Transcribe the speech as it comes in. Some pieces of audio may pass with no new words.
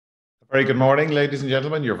Very good morning, ladies and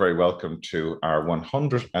gentlemen. You're very welcome to our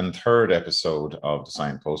 103rd episode of the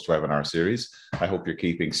Signpost webinar series. I hope you're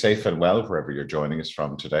keeping safe and well wherever you're joining us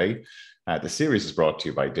from today. The series is brought to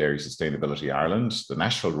you by Dairy Sustainability Ireland, the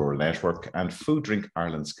National Rural Network, and Food Drink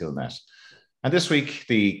Ireland SkillNet. And this week,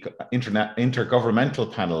 the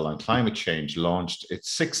Intergovernmental Panel on Climate Change launched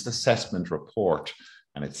its sixth assessment report.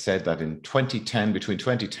 And it said that in 2010, between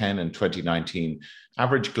 2010 and 2019,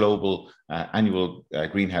 average global annual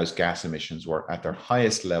greenhouse gas emissions were at their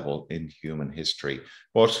highest level in human history.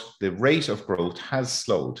 But the rate of growth has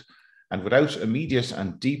slowed. And without immediate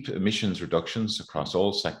and deep emissions reductions across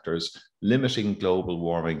all sectors, limiting global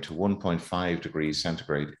warming to 1.5 degrees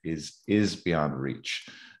centigrade is beyond reach.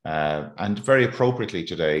 And very appropriately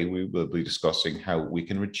today, we will be discussing how we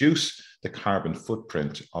can reduce the carbon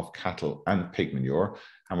footprint of cattle and pig manure.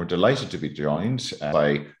 And we're delighted to be joined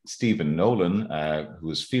by Stephen Nolan,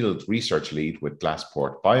 who is Field Research Lead with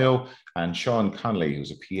Glassport Bio, and Shaun Connolly,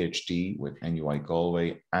 who's a PhD with NUI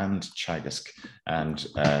Galway and Teagasc. And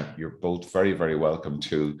you're both very, very welcome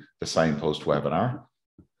to the Signpost webinar.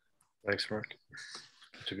 Thanks, Mark.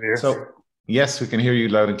 Good to be here. So, yes, we can hear you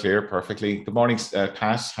loud and clear perfectly. Good morning,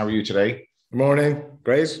 Pat. How are you today? Good morning.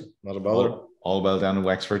 Great. Not a bother. All well down in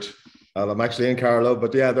Wexford? Well, I'm actually in Carlow,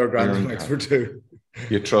 but yeah, they're grand in Wexford too.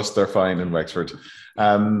 You trust they're fine in Wexford.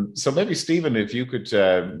 So maybe, Stephen, if you could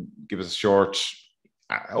give us a short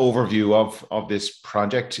overview of this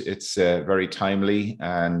project. It's very timely,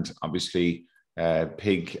 and obviously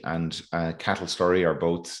pig and cattle slurry are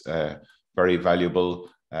both very valuable,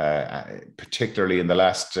 particularly in the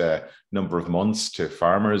last number of months to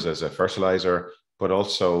farmers as a fertilizer, but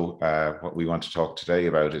also what we want to talk today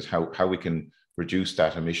about is how we can reduce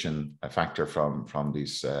that emission factor from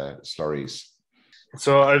these slurries.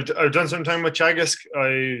 So I've done some time with Teagasc.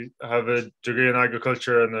 I have a degree in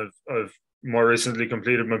agriculture, and I've more recently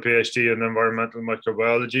completed my PhD in environmental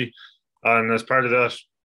microbiology. And as part of that,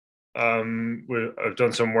 I've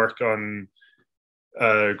done some work on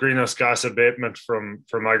greenhouse gas abatement from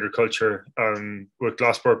agriculture with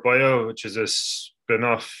Glassport Bio, which is a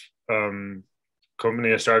spin-off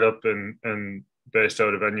company, a startup based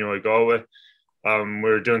out of NUI Galway.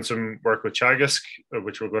 We're doing some work with Teagasc,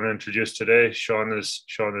 which we're going to introduce today. Shaun is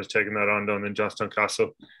taking that on down in Johnstown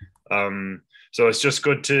Castle. So it's just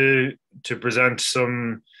good to present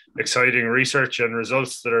some exciting research and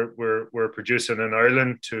results that we're producing in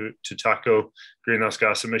Ireland to tackle greenhouse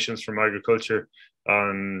gas emissions from agriculture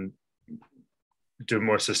and do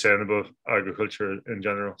more sustainable agriculture in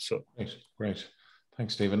general. So great.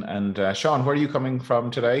 Thanks, Stephen. And Shaun, where are you coming from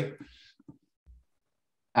today?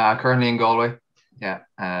 Currently in Galway. Yeah,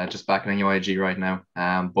 just back in NUIG right now.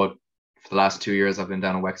 But for the last 2 years, I've been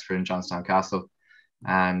down in Wexford in Johnstown Castle,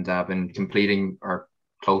 and I've been completing or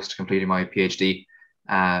close to completing my PhD,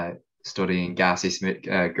 studying gaseous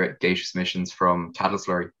emissions from cattle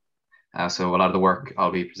slurry. So a lot of the work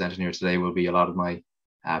I'll be presenting here today will be a lot of my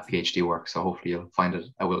PhD work. So hopefully you'll find it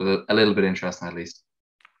a little bit interesting at least.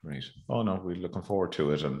 Great. Oh no, we're looking forward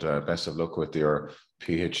to it, and best of luck with your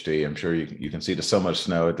PhD. I'm sure you can see the summit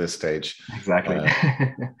now at this stage. Exactly.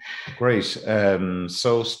 Great.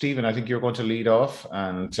 So Stephen, I think you're going to lead off,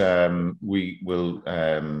 and we will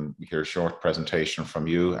hear a short presentation from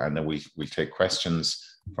you, and then we'll take questions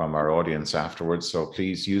from our audience afterwards. So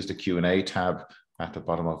please use the Q&A tab at the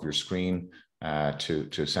bottom of your screen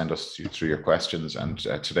to send us through your questions. And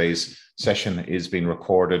today's session is being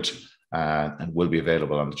recorded and will be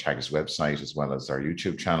available on the Teagasc website as well as our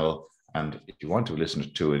YouTube channel. And if you want to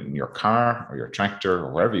listen to it in your car or your tractor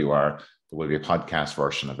or wherever you are, there will be a podcast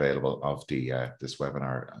version available of this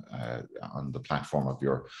webinar on the platform of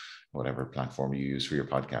your, whatever platform you use for your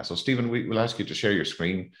podcast. So Stephen, we will ask you to share your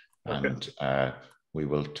screen, and we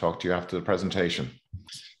will talk to you after the presentation.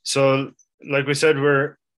 So like we said,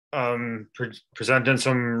 we're presenting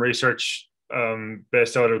some research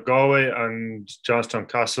based out of Galway and Johnstown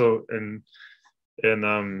Castle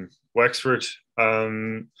in Wexford.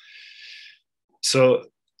 So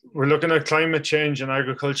we're looking at climate change in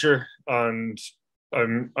agriculture, and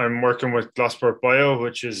I'm working with Glassport Bio,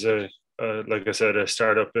 which is like I said, a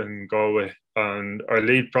startup in Galway, and our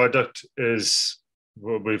lead product is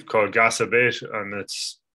what we've called Gas Abate, and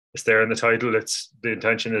it's there in the title. The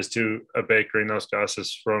intention is to abate greenhouse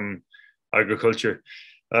gases from agriculture.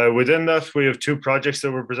 Within that, we have two projects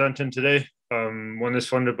that we're presenting today. One is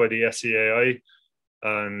funded by the SEAI,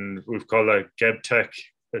 and we've called that GEBTech.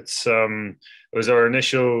 It was our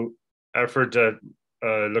initial effort at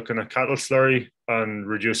looking at cattle slurry and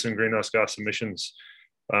reducing greenhouse gas emissions,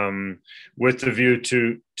 with the view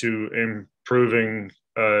to improving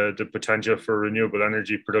the potential for renewable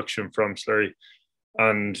energy production from slurry.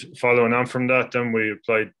 And following on from that, then we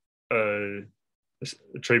applied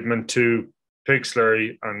treatment to pig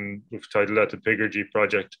slurry, and we've titled that the PIGergy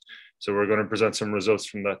Project. So we're going to present some results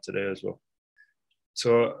from that today as well.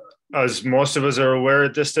 So as most of us are aware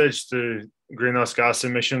at this stage, the greenhouse gas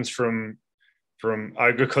emissions from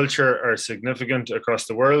agriculture are significant across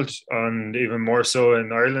the world, and even more so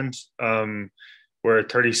in Ireland, where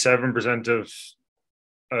 37% of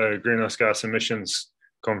greenhouse gas emissions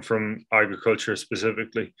come from agriculture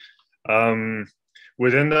specifically.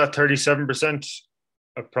 Within that 37%,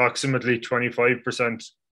 approximately 25%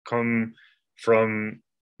 come from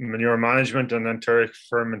manure management and enteric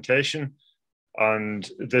fermentation. And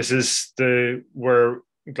this is where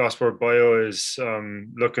Glassport Bio is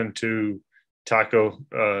looking to tackle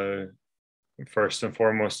first and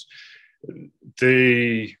foremost.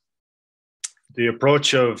 The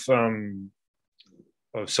approach of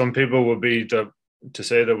some people will be to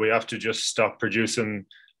say that we have to just stop producing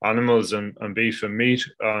animals and beef and meat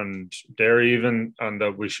and dairy even, and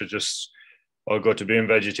that we should just all go to being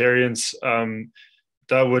vegetarians.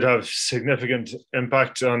 That would have significant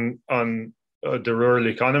impact on the rural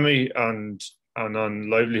economy and on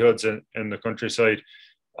livelihoods in the countryside.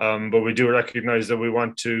 But we do recognize that we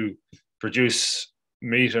want to produce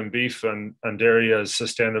meat and beef and dairy as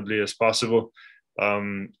sustainably as possible.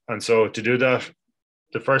 And so to do that,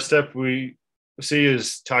 the first step we see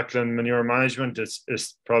is tackling manure management.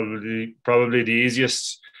 It's probably the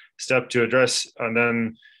easiest step to address. And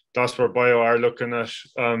then Glassport Bio are looking at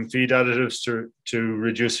feed additives to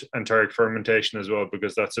reduce enteric fermentation as well,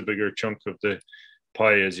 because that's a bigger chunk of the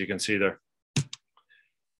pie, as you can see there.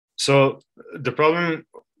 So the problem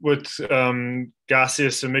with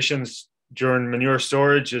gaseous emissions during manure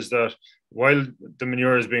storage is that while the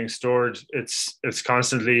manure is being stored, it's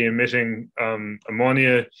constantly emitting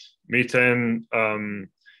ammonia, methane,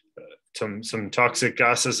 some toxic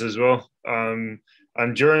gases as well.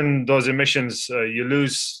 And during those emissions, you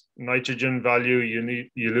lose nitrogen value,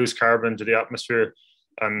 you lose carbon to the atmosphere,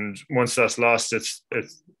 and once that's lost,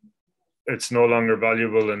 it's no longer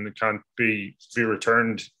valuable and it can't be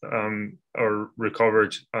returned or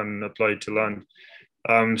recovered and applied to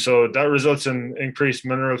land. So that results in increased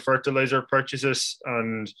mineral fertilizer purchases,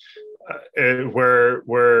 and where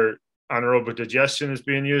anaerobic digestion is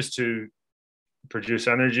being used to produce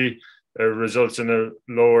energy, results in a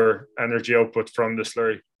lower energy output from the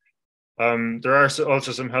slurry. There are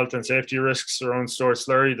also some health and safety risks around stored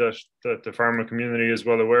slurry that the farming community is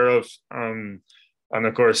well aware of. And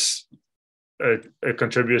of course, it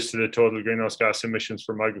contributes to the total greenhouse gas emissions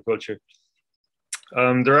from agriculture.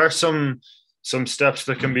 There are some steps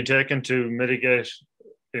that can be taken to mitigate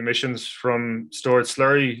emissions from stored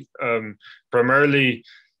slurry. Primarily,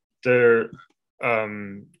 they're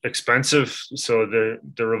expensive, so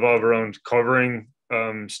they revolve around covering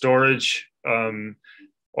storage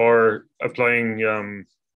or applying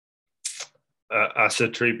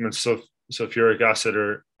acid treatments, sulfuric acid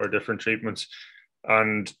or different treatments.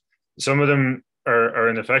 And some of them are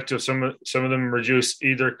ineffective. Some of them reduce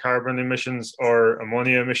either carbon emissions or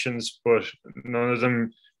ammonia emissions, but none of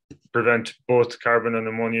them prevent both carbon and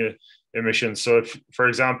ammonia emissions. So if, for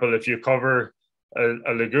example, if you cover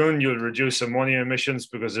a lagoon, you'll reduce ammonia emissions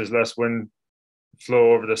because there's less wind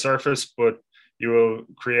flow over the surface, but you will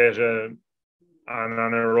create an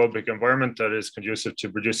anaerobic environment that is conducive to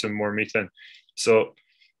producing more methane. So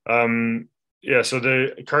so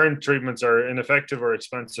the current treatments are ineffective or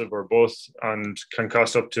expensive or both, and can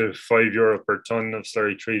cost up to €5 per ton of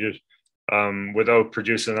slurry treated without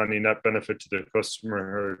producing any net benefit to the customer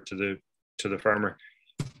or to the farmer.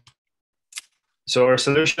 So our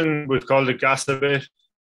solution, we've called it Gas Abate.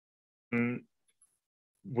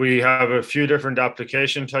 We have a few different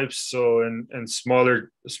application types. So in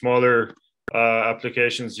smaller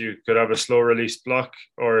applications, you could have a slow release block,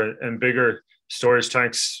 or in bigger storage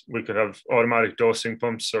tanks, we could have automatic dosing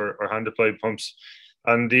pumps or hand applied pumps.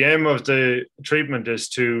 And the aim of the treatment is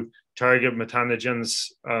to target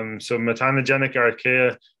methanogens. So methanogenic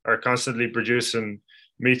archaea are constantly producing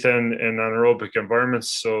methane in anaerobic environments.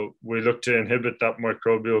 So we look to inhibit that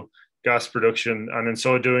microbial gas production. And in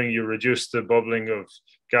so doing, you reduce the bubbling of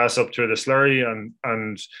gas up through the slurry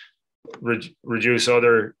and reduce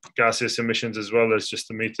other gaseous emissions as well as just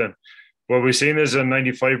the methane. What we've seen is a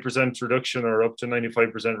 95% reduction or up to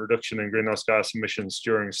 95% reduction in greenhouse gas emissions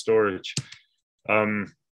during storage.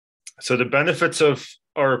 So the benefits of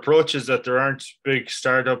our approach is that there aren't big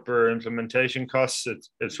startup or implementation costs.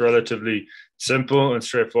 It's relatively simple and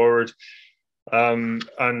straightforward.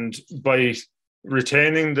 And by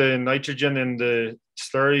retaining the nitrogen in the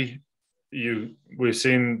slurry, we've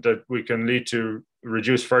seen that we can lead to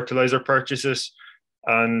reduced fertilizer purchases.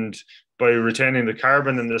 And by retaining the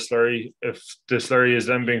carbon in the slurry, if the slurry is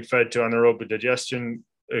then being fed to anaerobic digestion,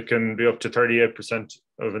 it can be up to 38%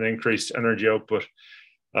 of an increased energy output.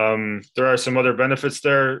 There are some other benefits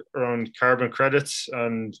there around carbon credits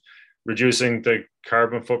and reducing the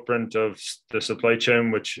carbon footprint of the supply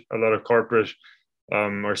chain, which a lot of corporate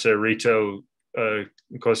or say retail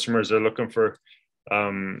customers are looking for.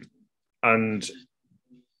 And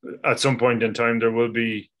at some point in time, there will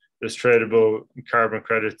be this tradable carbon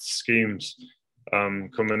credit schemes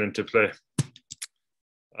coming into play.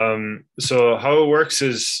 So how it works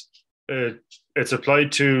is it's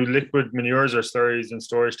applied to liquid manures or slurries in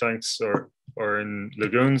storage tanks or in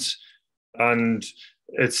lagoons. And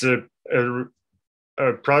it's a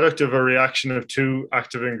product of a reaction of two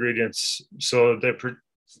active ingredients. So they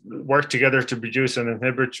work together to produce an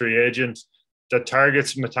inhibitory agent that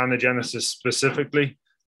targets methanogenesis specifically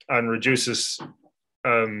and reduces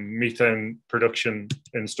methane production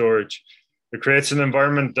in storage. It creates an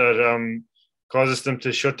environment that causes them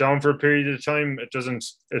to shut down for a period of time.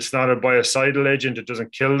 It's not a biocidal agent. It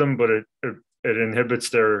doesn't kill them, but it inhibits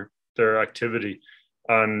their activity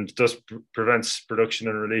and thus prevents production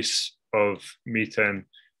and release of methane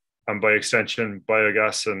and by extension,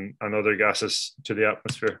 biogas and other gases to the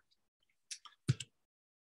atmosphere.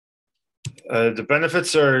 The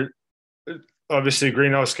benefits are obviously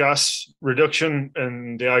greenhouse gas reduction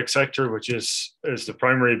in the ag sector, which is the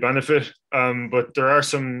primary benefit. But there are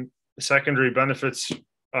some secondary benefits,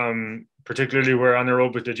 particularly where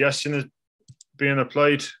anaerobic digestion is being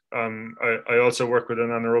applied. I also work with an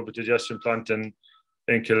anaerobic digestion plant in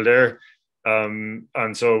Kildare.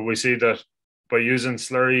 And so we see that by using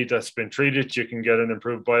slurry that's been treated, you can get an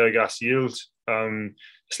improved biogas yield.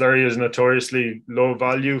 Slurry is notoriously low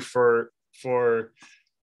value for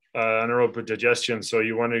anaerobic digestion. So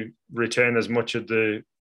you want to retain as much of the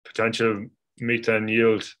potential methane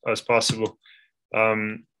yield as possible.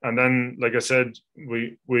 And then, like I said,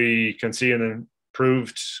 we can see an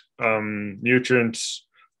improved nutrient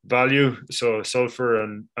value, so sulfur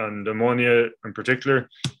and ammonia in particular.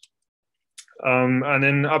 And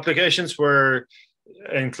in applications where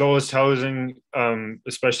enclosed housing,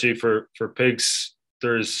 especially for pigs,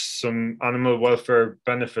 there's some animal welfare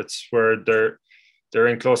benefits where they're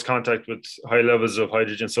in close contact with high levels of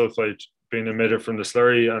hydrogen sulfide being emitted from the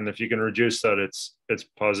slurry, and if you can reduce that, it's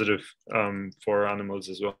positive for animals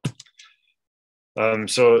as well.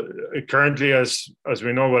 So currently, as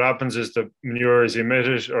we know, what happens is the manure is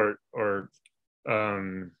emitted or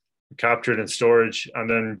captured in storage, and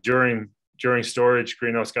then during storage,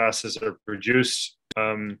 greenhouse gases are produced.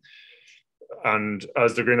 And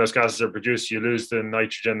as the greenhouse gases are produced, you lose the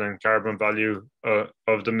nitrogen and carbon value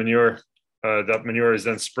of the manure. That manure is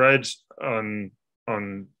then spread on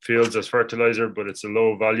fields as fertilizer, but it's a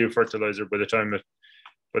low value fertilizer by the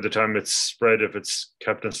time it's spread, if it's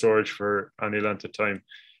kept in storage for any length of time.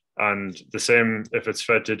 And the same if it's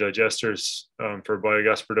fed to digesters for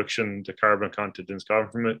biogas production, the carbon content is gone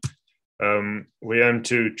from it. We aim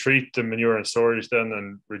to treat the manure in storage then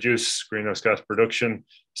and reduce greenhouse gas production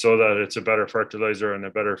so that it's a better fertilizer and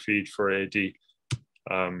a better feed for AD.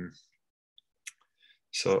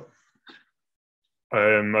 So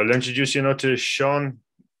I'll introduce you now to Shaun,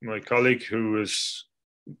 my colleague, who is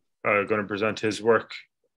going to present his work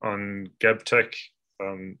on GEBTech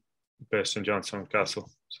based in Johnstown Castle.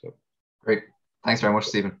 So great. Thanks very much,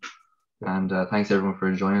 Stephen. And thanks everyone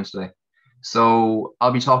for joining us today. So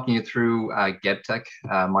I'll be talking you through GEBTech,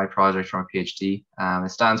 my project from a PhD.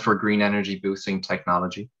 It stands for Green Energy Boosting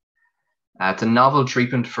Technology. It's a novel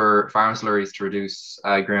treatment for farm slurries to reduce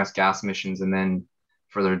greenhouse gas emissions and then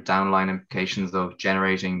further downline implications of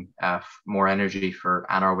generating more energy for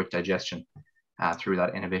anaerobic digestion through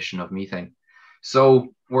that inhibition of methane.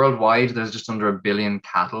 So worldwide, there's just under 1 billion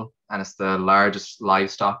cattle, and it's the largest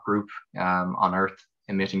livestock group on Earth,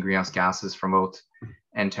 emitting greenhouse gases from both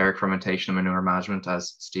enteric fermentation and manure management,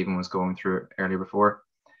 as Stephen was going through earlier before.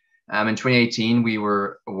 In 2018, we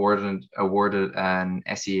were awarded an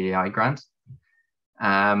SEAI grant.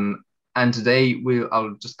 And today,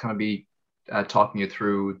 I'll just kind of be talking you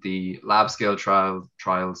through the lab scale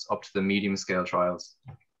trials up to the medium scale trials,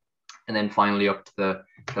 and then finally up to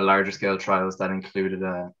the larger scale trials that included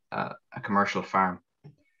a commercial farm.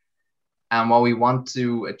 And what we want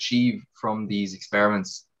to achieve from these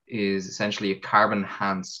experiments is essentially a carbon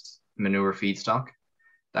enhanced manure feedstock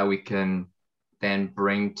that we can then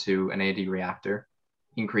bring to an AD reactor,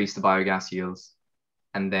 increase the biogas yields,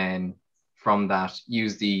 and then from that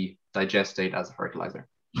use the digestate as a fertilizer.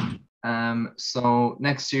 So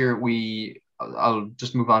next year I'll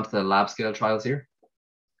just move on to the lab scale trials here.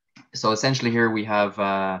 So essentially here we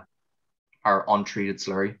have our untreated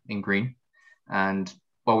slurry in green. And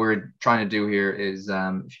what we're trying to do here is,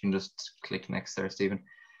 if you can just click next there, Stephen,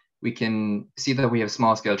 we can see that we have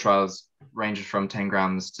small scale trials ranging from 10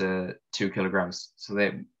 grams to 2 kilograms. So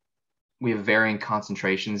we have varying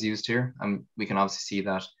concentrations used here. And we can obviously see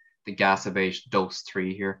that the gas abate dose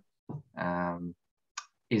 3 here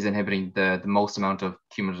is inhibiting the most amount of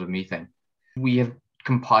cumulative methane. We have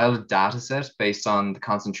compiled a data set based on the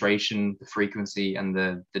concentration, the frequency, and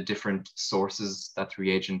the different sources that the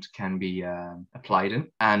reagent can be applied in.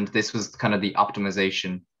 And this was kind of the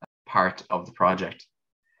optimization part of the project.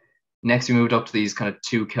 Next, we moved up to these kind of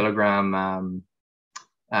 2 kilogram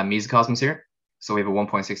mesocosms here. So we have a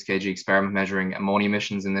 1.6 kg experiment measuring ammonia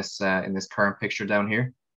emissions in this current picture down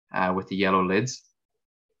here with the yellow lids.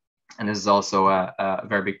 And this is also a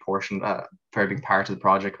very big portion, very big part of the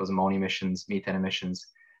project was ammonia emissions, methane emissions,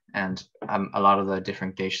 and a lot of the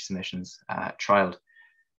different gaseous emissions trialed.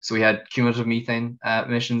 So we had cumulative methane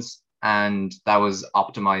emissions, and that was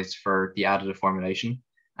optimized for the additive formulation.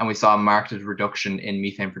 And we saw a marked reduction in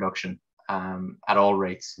methane production at all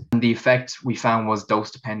rates. And the effect we found was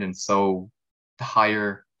dose dependent. So the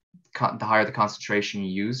higher the concentration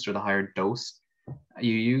you used, or the higher dose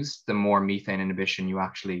you used, the more methane inhibition you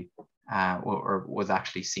actually or was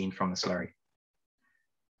actually seen from the slurry.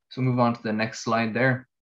 So we'll move on to the next slide there.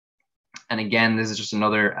 And again, this is just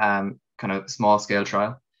another kind of small scale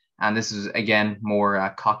trial. And this is again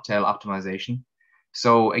more cocktail optimization.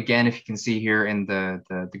 So again, if you can see here in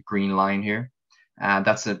the green line here,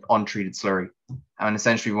 that's an untreated slurry. And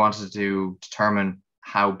essentially we wanted to determine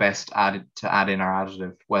how best to add in our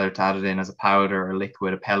additive, whether to add it in as a powder, a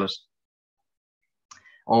liquid, a pellet.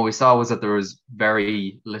 All we saw was that there was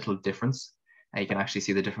very little difference. You can actually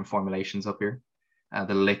see the different formulations up here.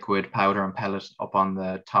 The liquid, powder, and pellet up on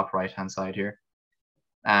the top right-hand side here.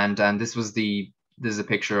 And this is a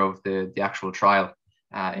picture of the actual trial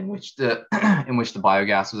in which the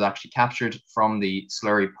biogas was actually captured from the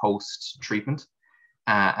slurry post-treatment.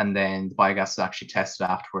 And then the biogas was actually tested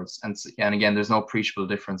afterwards. And again, there's no appreciable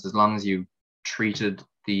difference. As long as you treated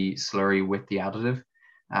the slurry with the additive,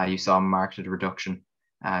 you saw a marked reduction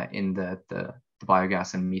in the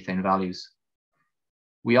biogas and methane values.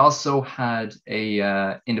 We also had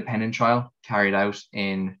a independent trial carried out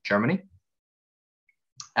in Germany.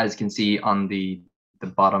 As you can see on the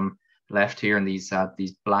bottom left here in these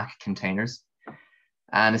black containers.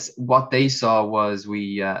 And what they saw was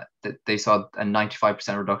they saw a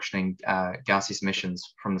 95% reduction in gaseous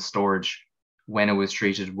emissions from the storage when it was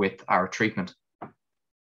treated with our treatment.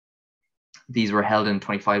 These were held in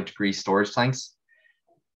 25-degree storage tanks,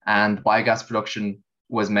 and the biogas production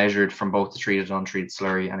was measured from both the treated and untreated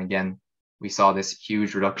slurry. And again, we saw this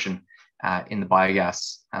huge reduction in the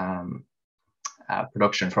biogas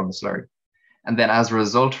production from the slurry. And then as a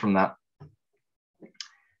result from that,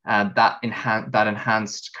 that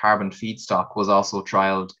enhanced carbon feedstock was also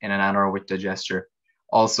trialed in an anaerobic digester,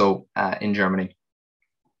 also in Germany.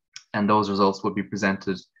 And those results will be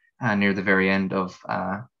presented near the very end of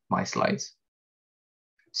my slides.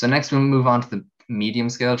 So next we'll move on to the medium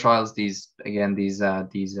scale trials. These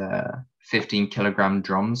 15 kilogram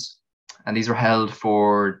drums, and these were held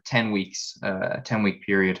for 10 weeks, a 10-week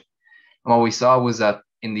period. And what we saw was that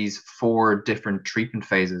in these 4 different treatment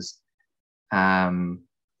phases,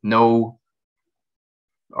 no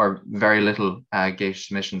or very little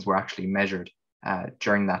gaseous emissions were actually measured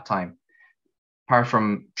during that time. Apart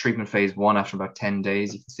from treatment phase 1 after about 10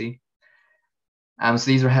 days, you can see. So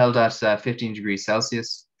these were held at 15 degrees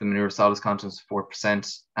Celsius. The manure solids content was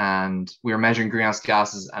 4%, and we were measuring greenhouse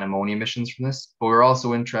gases and ammonia emissions from this. But we were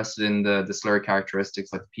also interested in the slurry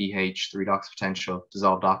characteristics like the pH, the redox potential,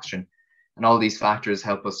 dissolved oxygen, and all these factors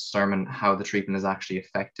help us determine how the treatment is actually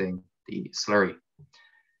affecting the slurry.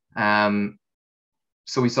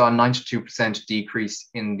 So we saw a 92% decrease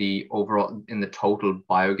in the total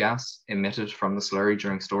biogas emitted from the slurry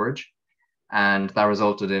during storage. And that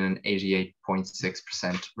resulted in an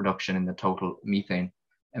 88.6% reduction in the total methane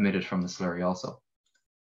emitted from the slurry also.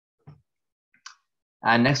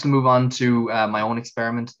 And next we'll move on to my own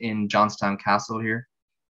experiment in Johnstown Castle here.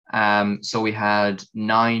 So we had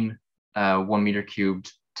 9 1 meter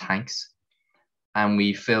cubed tanks, and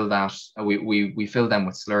we filled them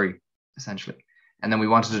with slurry essentially. And then we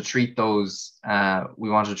wanted to treat those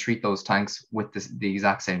tanks with the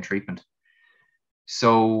exact same treatment.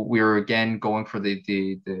 So we were again going for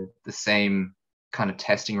the same kind of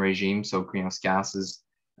testing regime, so greenhouse gases,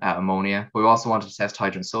 ammonia. But we also wanted to test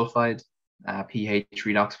hydrogen sulfide, pH,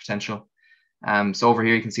 redox potential. So over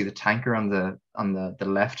here you can see the tanker on the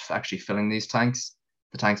left actually filling these tanks.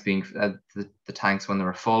 The tanks being the tanks when they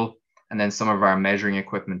were full, and then some of our measuring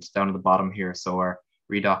equipment down at the bottom here. So our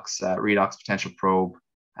redox potential probe,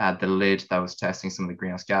 the lid that was testing some of the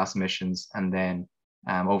greenhouse gas emissions, and then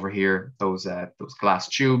over here, those glass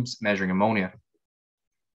tubes measuring ammonia.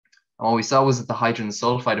 And what we saw was that the hydrogen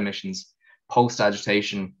sulfide emissions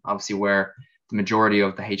post-agitation, obviously where the majority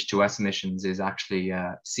of the H2S emissions is actually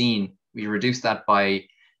seen, we reduced that by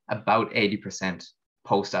about 80%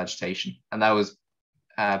 post-agitation. And that was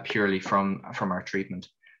purely from our treatment.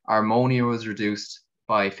 Our ammonia was reduced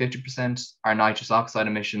by 50%. Our nitrous oxide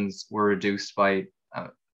emissions were reduced by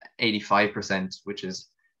 85%, which is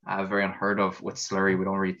very unheard of with slurry. We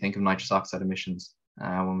don't really think of nitrous oxide emissions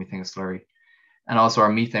when we think of slurry. And also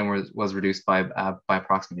our methane was reduced by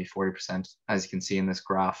approximately 40%, as you can see in this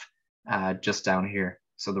graph just down here.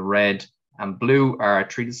 So the red and blue are our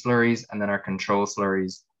treated slurries, and then our control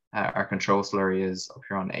slurries. Our control slurry is up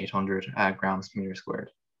here on 800 grams per meter squared.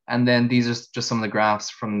 And then these are just some of the graphs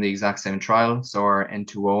from the exact same trial. So our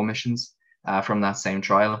N2O emissions from that same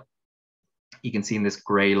trial. You can see in this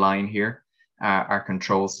gray line here, our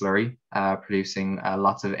control slurry producing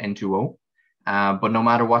lots of N2O. But no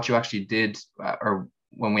matter what you actually did, or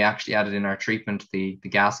when we actually added in our treatment, the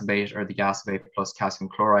gas abate or the gas abate plus calcium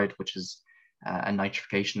chloride, which is a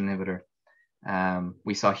nitrification inhibitor,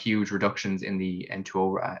 we saw huge reductions in the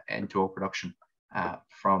N2O production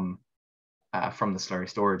from the slurry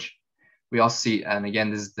storage. We also see, and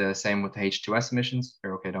again, this is the same with the H2S emissions.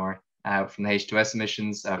 Okay, don't worry. From the H2S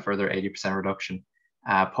emissions, further 80% reduction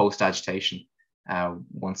post-agitation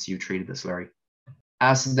once you treated the slurry.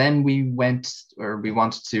 So then we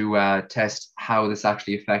wanted to test how this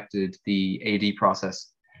actually affected the AD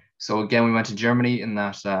process. So again, we went to Germany in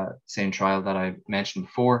that same trial that I mentioned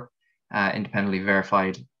before, independently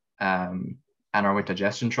verified anaerobic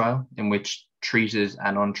digestion trial, in which treated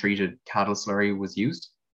and untreated cattle slurry was used.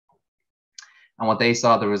 And what they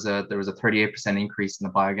saw, there was a 38% increase in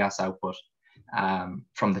the biogas output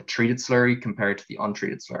from the treated slurry compared to the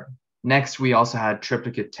untreated slurry. Next, we also had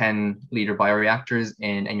triplicate 10-liter bioreactors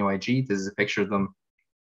in NUIG. This is a picture of them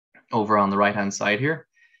over on the right-hand side here.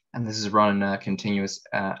 And this is run in a continuous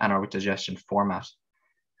anaerobic digestion format.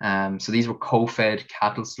 So these were co-fed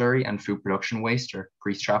cattle slurry and food production waste or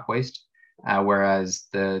grease trap waste, whereas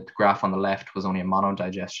the graph on the left was only a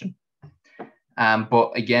monodigestion.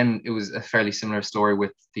 But again, it was a fairly similar story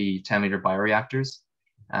with the 10-liter bioreactors,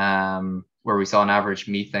 where we saw an average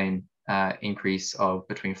methane increase of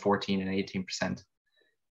between 14 and 18%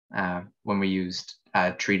 when we used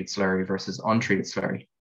treated slurry versus untreated slurry.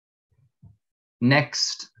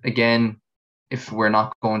 Next, again, if we're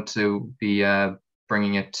not going to be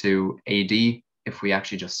bringing it to AD, if we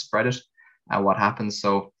actually just spread it, what happens?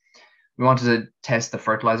 So we wanted to test the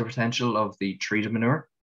fertilizer potential of the treated manure.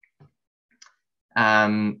 So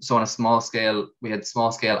on a small scale, we had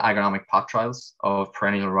small scale agronomic pot trials of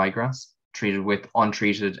perennial ryegrass treated with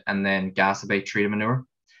untreated and then gas abate treated manure.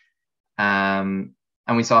 And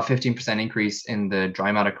we saw a 15% increase in the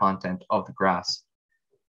dry matter content of the grass.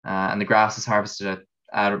 And the grass is harvested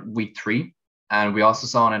at week 3. And we also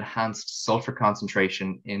saw an enhanced sulfur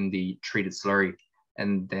concentration in the treated slurry.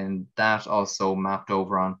 And then that also mapped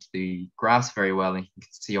over onto the grass very well. And you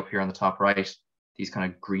can see up here on the top right, these kind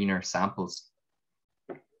of greener samples.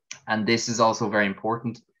 And this is also very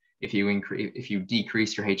important. If you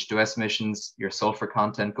decrease your H2S emissions, your sulfur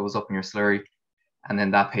content goes up in your slurry. And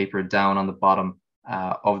then that paper down on the bottom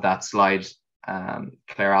of that slide,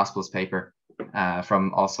 Claire Aspel's paper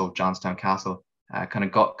from also Johnstown Castle, kind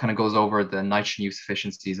of goes over the nitrogen use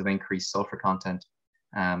efficiencies of increased sulfur content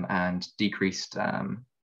and decreased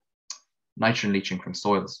nitrogen leaching from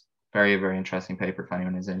soils. Very, very interesting paper if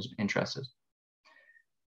anyone is interested.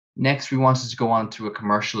 Next, we wanted to go on to a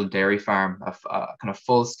commercial dairy farm, a kind of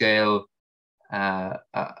full scale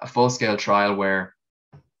trial where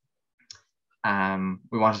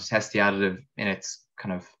we wanted to test the additive in its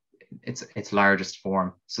kind of its largest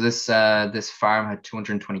form. So this farm had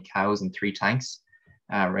 220 cows and 3 tanks,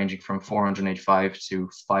 ranging from 485 to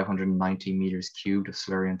 590 meters cubed of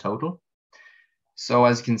slurry in total. So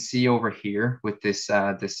as you can see over here with this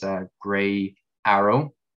gray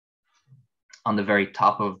arrow on the very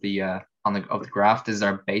top of the graph, this is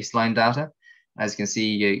our baseline data. As you can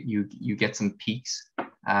see, you get some peaks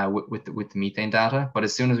with the methane data, but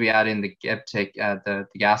as soon as we add in the GEBTech, the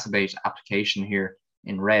gas abate application here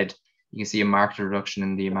in red, you can see a marked reduction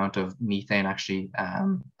in the amount of methane actually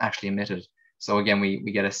emitted. So again,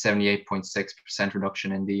 we get a 78.6%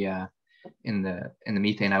 reduction in the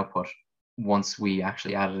methane output once we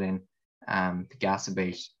actually added in the gas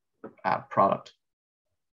abate product.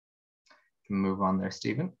 Move on there,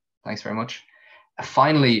 Stephen. Thanks very much.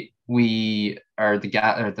 Finally, the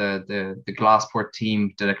Glassport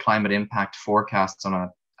team did a climate impact forecast on a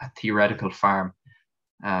theoretical farm,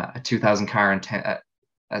 a 2,000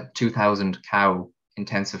 cow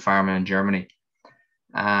intensive farm in Germany.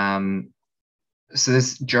 So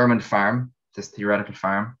this German farm, this theoretical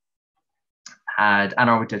farm, had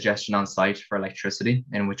anaerobic digestion on site for electricity,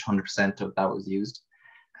 in which 100% of that was used,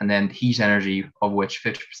 and then heat energy, of which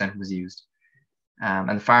 50% was used.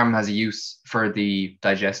 And the farm has a use for the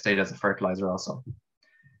digestate as a fertilizer also.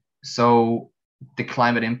 So the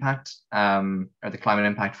climate impact, or the climate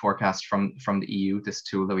impact forecast from the EU, this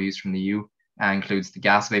tool that we use from the EU, includes the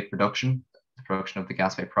gas vape production, the production of the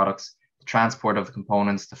gas vape products, the transport of the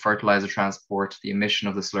components, the fertilizer transport, the emission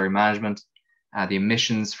of the slurry management, the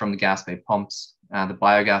emissions from the gas vape pumps, the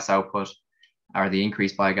biogas output, or the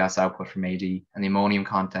increased biogas output from AD, and the ammonium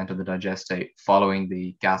content of the digestate following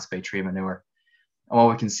the gas vape tree manure. And what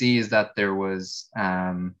we can see is that there was,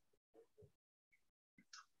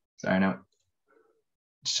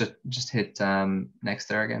 just hit next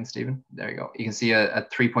there again, Stephen. There you go. You can see a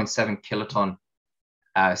 3.7 kiloton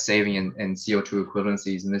saving in CO2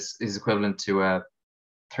 equivalencies, and this is equivalent to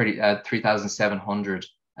 3,700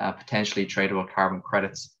 potentially tradable carbon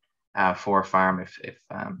credits for a farm if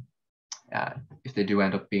they do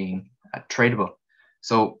end up being tradable.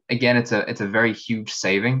 So again, it's a very huge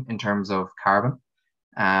saving in terms of carbon,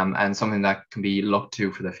 and something that can be looked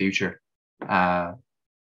to for the future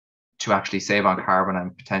to actually save on carbon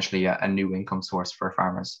and potentially a new income source for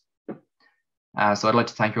farmers. So I'd like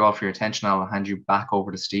to thank you all for your attention. I'll hand you back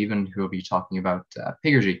over to Stephen, who will be talking about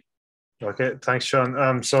PIGergy. Okay, thanks,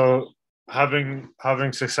 Shaun. So having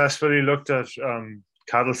successfully looked at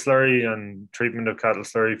cattle slurry and treatment of cattle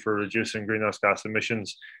slurry for reducing greenhouse gas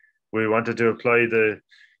emissions, we wanted to apply the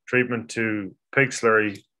treatment to pig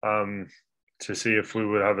slurry to see if we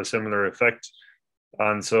would have a similar effect.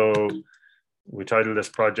 And so we titled this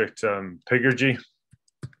project PIGergy.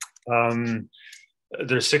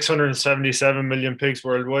 There's 677 million pigs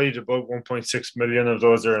worldwide. About 1.6 million of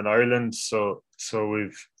those are in Ireland. So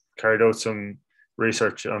we've carried out some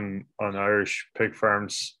research on Irish pig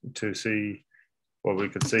farms to see what we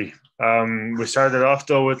could see. We started off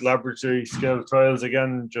though with laboratory scale trials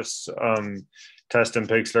again, just testing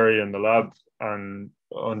pig slurry in the lab and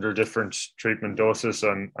under different treatment doses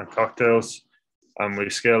and cocktails. And we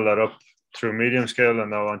scaled that up through medium scale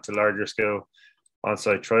and now onto larger scale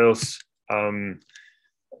on-site trials.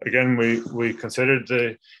 Again, we considered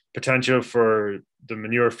the potential for the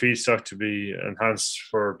manure feedstock to be enhanced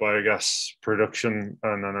for biogas production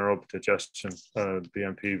and anaerobic digestion,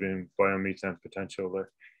 BMP being biomethane potential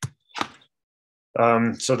there.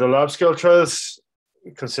 So the lab scale trials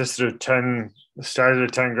consisted of started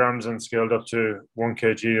at 10 grams and scaled up to 1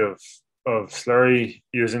 kg of slurry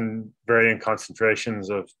using varying concentrations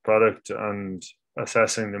of product and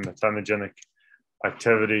assessing the methanogenic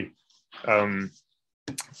activity.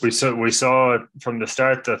 We saw from the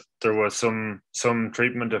start that there was some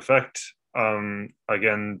treatment effect,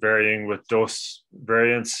 again varying with dose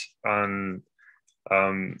variance and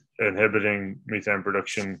inhibiting methane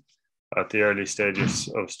production at the early stages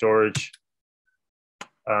of storage.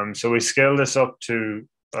 So we scaled this up to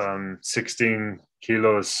 16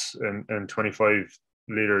 kilos in 25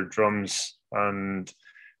 liter drums and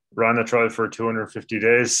ran a trial for 250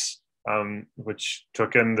 days, which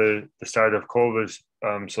took in the start of COVID.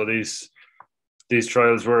 So these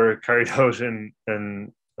trials were carried out in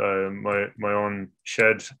my own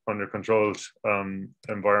shed under controlled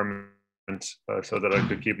environment, so that I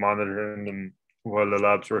could keep monitoring them while the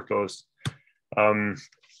labs were closed.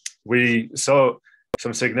 We saw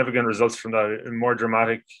some significant results from that, more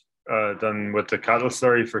dramatic than with the cattle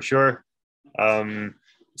slurry for sure.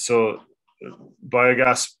 So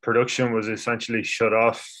biogas production was essentially shut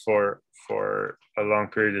off for a long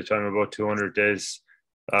period of time, about 200 days,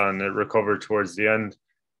 and it recovered towards the end.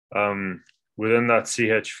 Within that,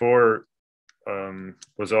 CH4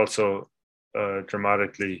 was also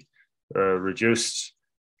dramatically reduced,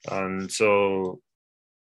 and so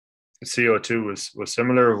CO2 was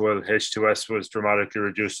similar, while H2S was dramatically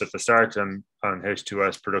reduced at the start, and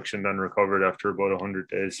H2S production then recovered after about 100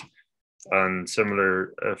 days, and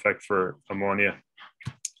similar effect for ammonia.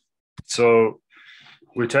 So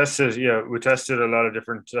we tested a lot of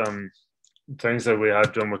different things that we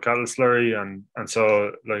had done with cattle slurry, and saw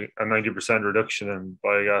like a 90% reduction in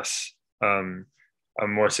biogas, a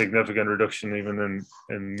more significant reduction even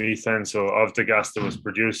in methane. So of the gas that was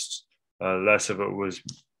produced, less of it was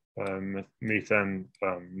methane,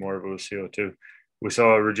 more of it was CO2. We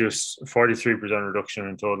saw a reduced 43% reduction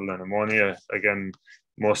in total in ammonia, again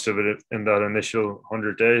most of it in that initial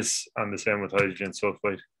 100 days, and the same with hydrogen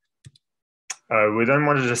sulfide. We then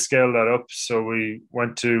wanted to scale that up, so we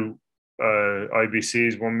went to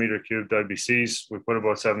IBCs, 1 meter cubed IBCs. We put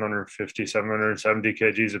about 750, 770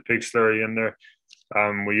 kgs of pig slurry in there.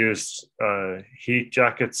 We used heat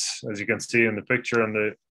jackets, as you can see in the picture on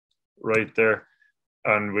the right there,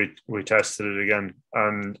 and we tested it again.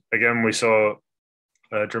 And again, we saw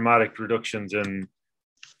dramatic reductions in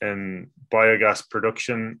biogas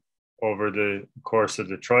production over the course of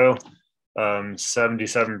the trial.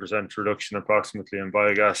 77% reduction approximately in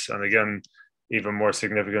biogas, and again, even more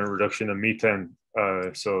significant reduction in methane.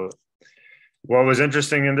 So what was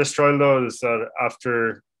interesting in this trial though is that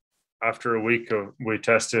after a week we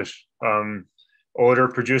tested odor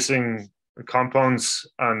producing compounds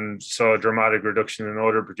and saw a dramatic reduction in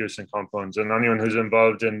odor producing compounds. And anyone who's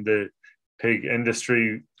involved in the pig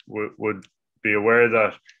industry would be aware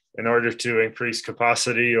that in order to increase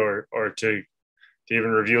capacity or to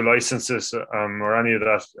even review licenses or any of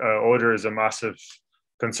that, odor is a massive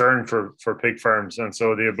concern for pig farms. And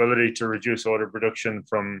so the ability to reduce odor production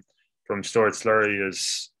from stored slurry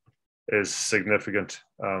is significant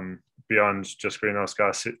beyond just greenhouse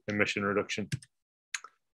gas emission reduction.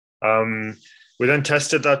 We then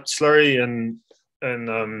tested that slurry in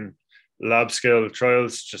lab scale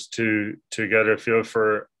trials just to get a feel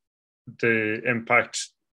for the impact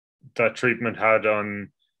that treatment had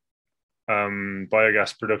on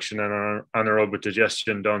biogas production and anaerobic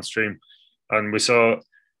digestion downstream. And we saw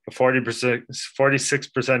a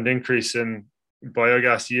 46% increase in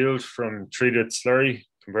biogas yield from treated slurry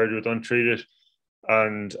compared with untreated.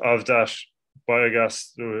 And of that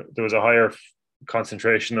biogas, there was a higher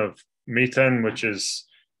concentration of methane, which is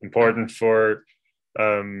important for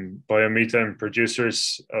biomethane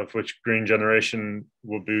producers, of which green generation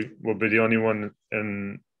will be the only one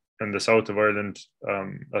in the south of Ireland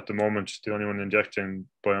at the moment, the only one injecting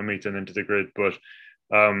biomethane into the grid. But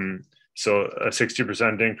so a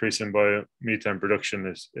 60% increase in biomethane production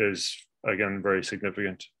is again very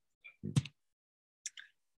significant.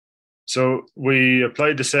 So we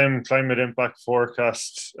applied the same climate impact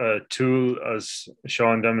forecast tool as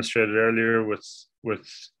Shaun demonstrated earlier with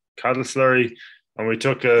cattle slurry, and we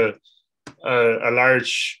took a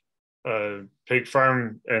large pig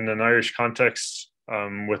farm in an Irish context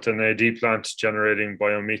with an AD plant generating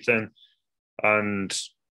biomethane, and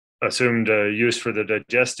assumed a use for the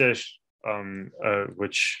digestate,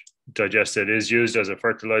 which digestate is used as a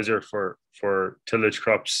fertilizer for tillage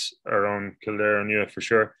crops around Kildare and Niue for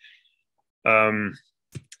sure. And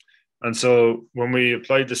so when we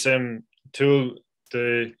applied the same tool,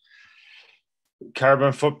 the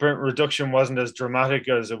carbon footprint reduction wasn't as dramatic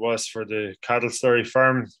as it was for the cattle slurry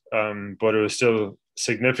farm, but it was still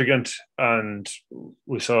significant. And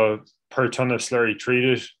we saw per ton of slurry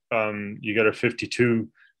treated, you get a 52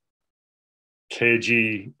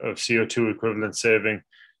 kg of CO2 equivalent saving,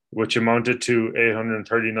 which amounted to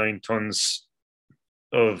 839 tons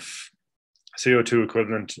of CO2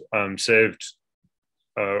 equivalent saved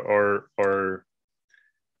or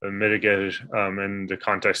mitigated in the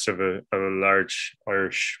context of a large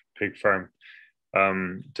Irish pig farm.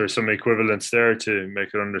 There's some equivalence there to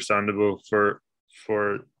make it understandable for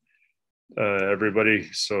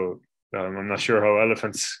everybody. So I'm not sure how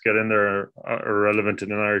elephants get in there are relevant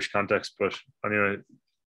in an Irish context, but anyway,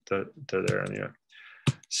 they're there anyway.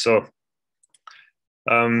 So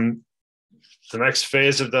the next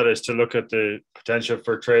phase of that is to look at the potential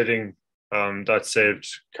for trading that saved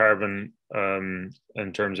carbon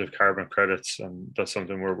in terms of carbon credits, and that's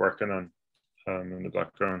something we're working on in the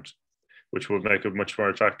background, which will make it much more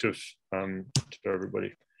attractive to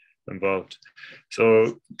everybody involved.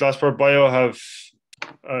 So Glassport Bio have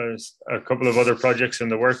a couple of other projects in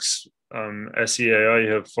the works. SEAI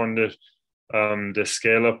have funded the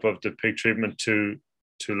scale up of the pig treatment to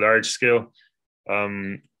large scale.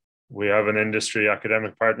 We have an industry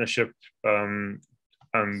academic partnership and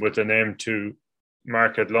with an aim to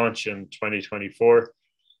market launch in 2024.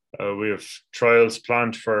 We have trials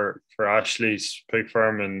planned for Ashley's pig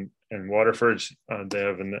farm in Waterford. They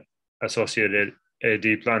have an associated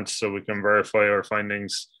AD plant, so we can verify our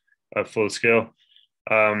findings at full scale.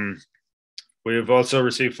 We have also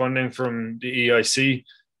received funding from the EIC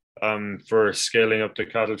for scaling up the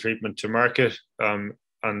cattle treatment to market.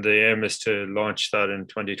 And the aim is to launch that in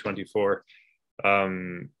 2024,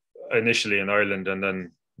 initially in Ireland, and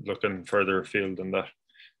then looking further afield than that.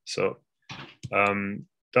 So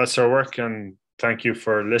that's our work, and thank you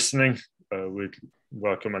for listening. We'd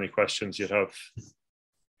welcome any questions you'd have.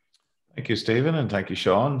 Thank you, Stephen, and thank you,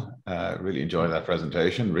 Shaun. Really enjoyed that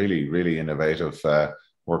presentation. Really, really innovative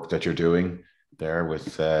work that you're doing. there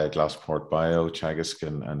with Glassport Bio, Teagasc,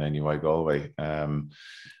 and NUI Galway.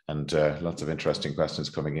 And lots of interesting questions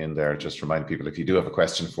coming in there. Just remind people, if you do have a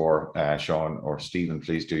question for Shaun or Stephen,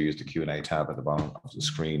 please do use the Q&A tab at the bottom of the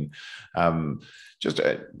screen.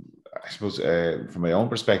 I suppose from my own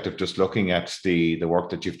perspective, just looking at the work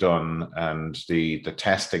that you've done and the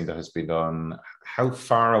testing that has been done, how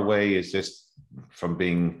far away is this from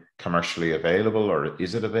being commercially available, or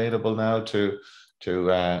is it available now to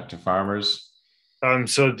farmers?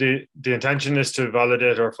 So the intention is to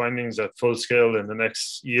validate our findings at full scale in the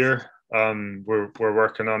next year. We're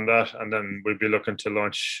working on that, and then we'll be looking to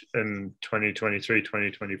launch in 2023,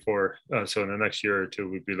 2024. So in the next year or two,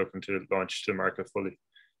 we'll be looking to launch to market fully.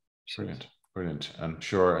 Brilliant. I'm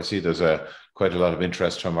sure I see there's quite a lot of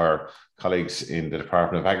interest from our colleagues in the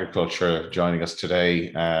Department of Agriculture joining us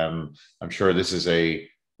today. I'm sure this is a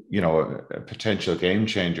potential game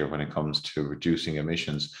changer when it comes to reducing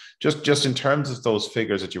emissions. Just in terms of those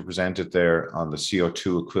figures that you presented there on the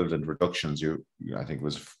CO2 equivalent reductions, I think it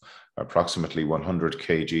was approximately 100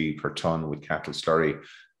 kg per ton with cattle slurry,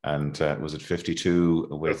 and was it 52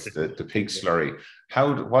 with the pig slurry?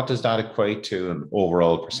 What does that equate to in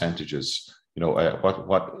overall percentages?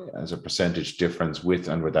 What as a percentage difference with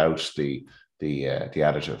and without the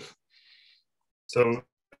additive? So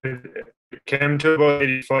it came to about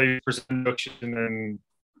 85% reduction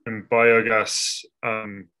in biogas,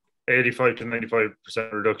 85 to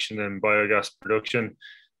 95% reduction in biogas production.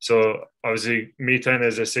 So obviously methane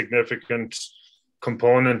is a significant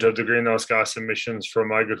component of the greenhouse gas emissions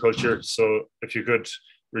from agriculture. So if you could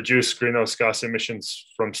reduce greenhouse gas emissions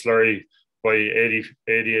from slurry by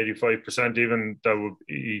 85% even, that would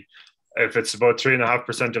be, if it's about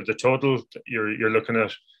 3.5% of the total, you're looking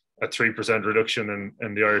at a 3% reduction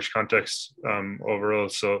in the Irish context overall.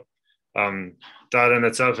 So that in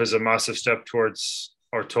itself is a massive step towards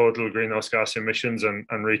our total greenhouse gas emissions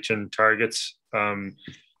and reaching targets.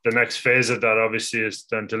 The next phase of that obviously is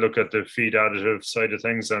then to look at the feed additive side of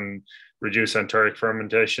things and reduce enteric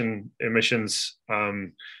fermentation emissions.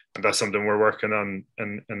 And that's something we're working on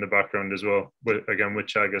in the background as well, with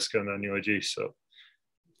Teagasc and NUIG. So.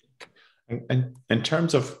 And in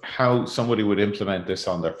terms of how somebody would implement this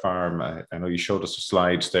on their farm, I know you showed us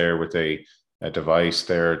slides there with a device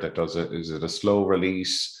there that does it. Is it a slow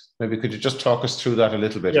release? Maybe could you just talk us through that a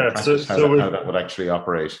little bit? Yeah, how that would actually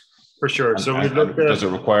operate? For sure. And does it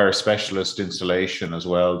require specialist installation as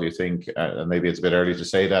well, do you think? Maybe it's a bit early to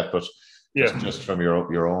say that, but just from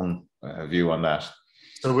your own view on that.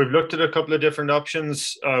 So we've looked at a couple of different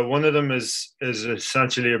options. One of them is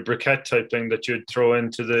essentially a briquette type thing that you'd throw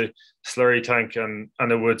into the slurry tank and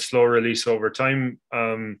it would slow release over time.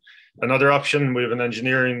 Another option, we have an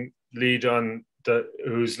engineering lead on that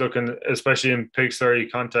who's looking, especially in pig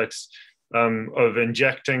slurry context, of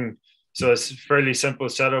injecting. So it's a fairly simple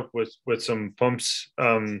setup with some pumps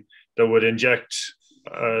that would inject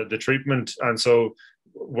the treatment. And so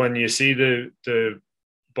when you see the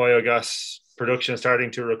biogas production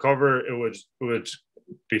starting to recover, it would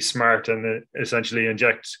be smart and essentially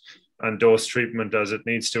inject and dose treatment as it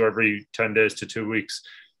needs to every 10 days to 2 weeks.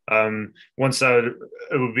 Once that,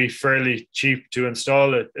 it would be fairly cheap to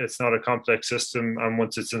install. It's not a complex system, and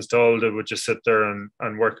once it's installed, it would just sit there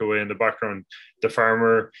and work away in the background. The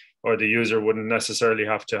farmer or the user wouldn't necessarily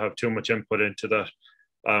have to have too much input into that.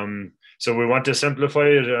 So we want to simplify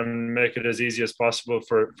it and make it as easy as possible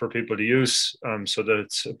for people to use, so that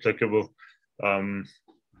it's applicable.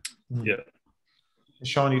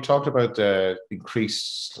 Shaun, you talked about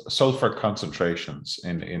increased sulfur concentrations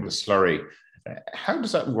in the slurry. How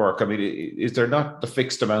does that work? I mean, is there not the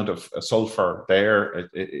fixed amount of sulfur there,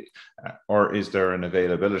 or is there an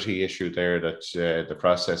availability issue there that the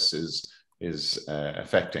process is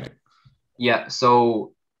affecting? Yeah,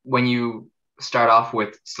 so when you start off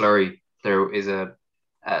with slurry, there is a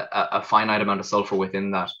finite amount of sulfur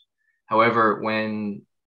within that. However, when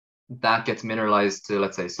that gets mineralized to,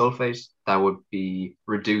 let's say, sulfate, that would be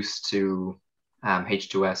reduced to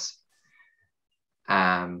H2S.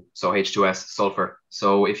 So H2S, sulfur.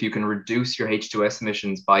 So if you can reduce your H2S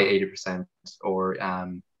emissions by 80%, or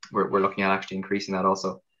we're looking at actually increasing that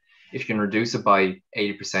also. If you can reduce it by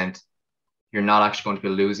 80%, you're not actually going to be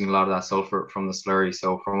losing a lot of that sulfur from the slurry.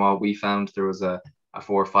 So from what we found, there was a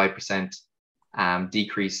 4 or 5%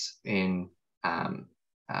 decrease in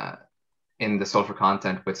the sulfur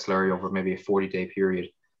content with slurry over maybe a 40-day period.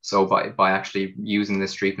 So by actually using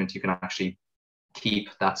this treatment, you can actually keep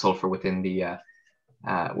that sulfur within the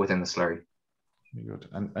slurry. Very good.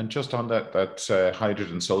 And just on that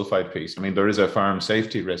hydrogen sulfide piece, I mean, there is a farm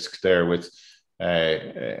safety risk there with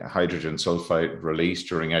hydrogen sulfide release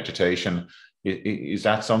during agitation. Is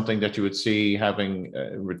that something that you would see having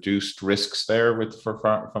reduced risks there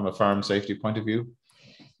from a farm safety point of view?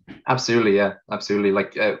 Absolutely, yeah, absolutely.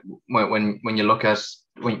 Like when you look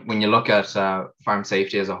at farm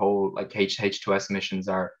safety as a whole, like H2S emissions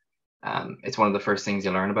are, it's one of the first things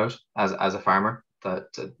you learn about as a farmer,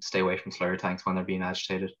 that to stay away from slurry tanks when they're being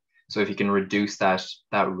agitated. So if you can reduce that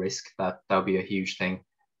risk, that would be a huge thing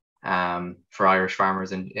for Irish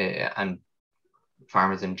farmers and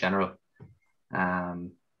farmers in general.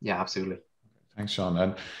 Yeah, absolutely. Thanks, Shaun.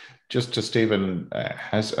 And just to Stephen,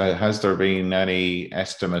 has there been any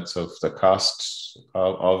estimates of the costs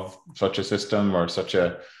of such a system or such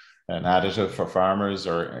an additive for farmers,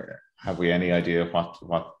 or have we any idea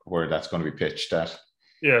where that's going to be pitched at?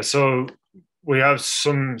 Yeah, so we have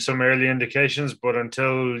some early indications, but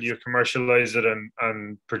until you commercialize it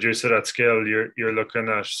and produce it at scale, you're looking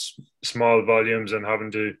at small volumes and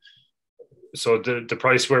having to. So the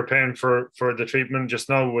price we're paying for the treatment just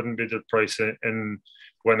now wouldn't be the price in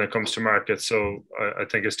when it comes to market. So I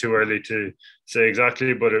think it's too early to say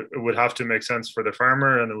exactly, but it would have to make sense for the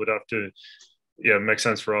farmer, and it would have to make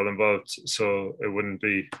sense for all involved. So it wouldn't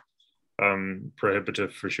be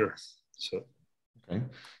prohibitive for sure. So. Okay,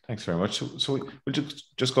 thanks very much. So we'll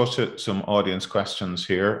just go to some audience questions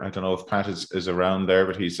here. I don't know if Pat is around there,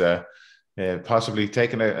 but he's possibly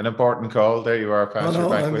taking an important call. There you are, Pat. Oh,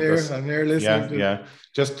 no, I'm here listening. Yeah.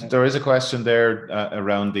 Just there is a question there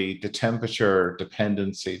around the temperature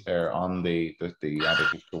dependency there on the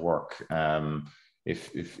additive to work.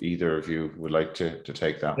 If either of you would like to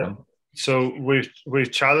take that one. So we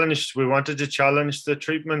wanted to challenge the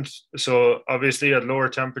treatment. So obviously at lower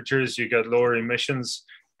temperatures, you get lower emissions.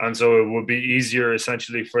 And so it would be easier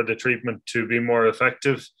essentially for the treatment to be more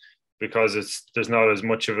effective, because there's not as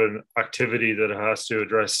much of an activity that it has to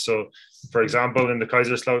address. So for example, in the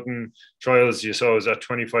Kaiserslautern trials, you saw it was at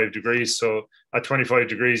 25 degrees. So at 25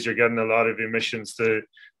 degrees, you're getting a lot of emissions. The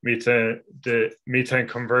methane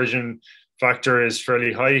conversion factor is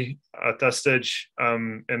fairly high at that stage.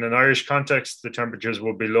 In an Irish context, the temperatures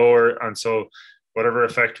will be lower. And so whatever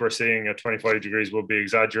effect we're seeing at 25 degrees will be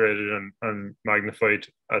exaggerated and magnified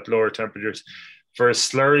at lower temperatures. For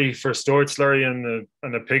stored slurry in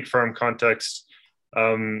a pig farm context,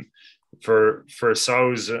 for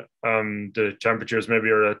sows, the temperatures maybe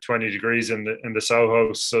are at 20 degrees in the sow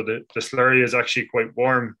house. So the slurry is actually quite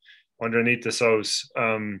warm underneath the sows.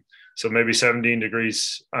 So maybe 17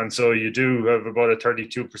 degrees. And so you do have about a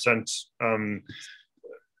 32%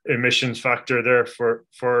 emissions factor there for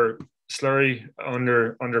slurry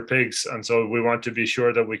under pigs. And so we want to be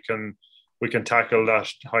sure that we can tackle that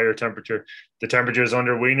higher temperature. The temperatures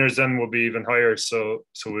under weaners then will be even higher. So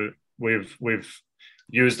we've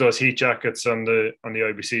used those heat jackets on the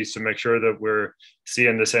IBCs to make sure that we're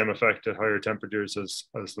seeing the same effect at higher temperatures as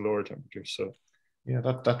the lower temperatures. So. Yeah,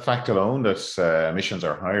 that fact alone, that emissions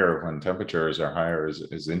are higher when temperatures are higher,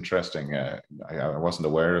 is interesting. I wasn't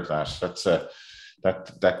aware of that.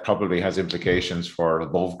 That probably has implications for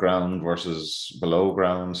above ground versus below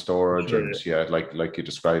ground storage. Sure, and yeah, like you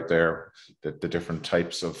described there, the different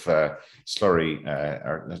types of slurry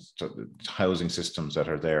or housing systems that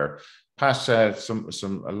are there. Pat, a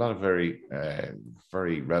lot of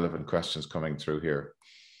very relevant questions coming through here.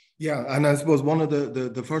 Yeah, and I suppose one of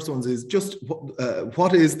the first ones is just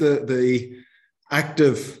what is the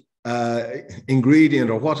active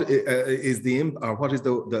ingredient, or what is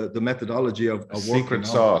the methodology of secret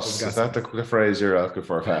sauce? Is that the phrase you're looking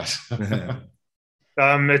for, Pat?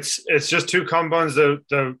 It's just two compounds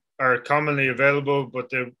that are commonly available,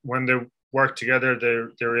 but when they work together,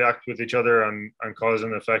 they react with each other and cause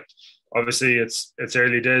an effect. Obviously, it's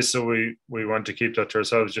early days, so we want to keep that to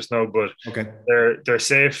ourselves just now. But okay, they're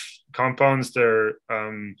safe compounds.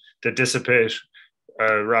 They dissipate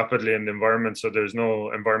rapidly in the environment, so there's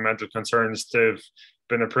no environmental concerns. They've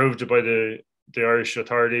been approved by the Irish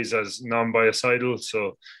authorities as non-biocidal,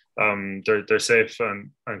 so they're safe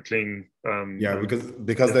and clean.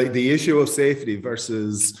 Because the issue of safety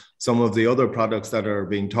versus some of the other products that are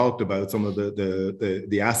being talked about, some of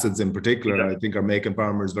the acids in particular, I think are making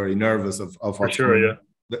farmers very nervous of what's down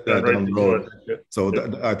the road. So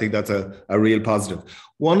I think that's a real positive.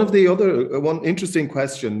 One interesting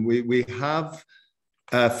question we have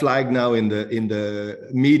flagged now in the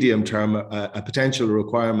medium term a potential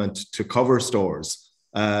requirement to cover stores.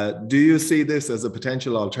 Do you see this as a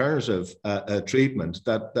potential alternative treatment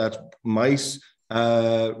that might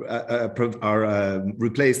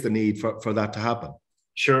replace the need for that to happen?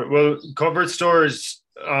 Sure. Well, covered stores,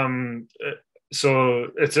 so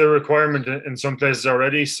it's a requirement in some places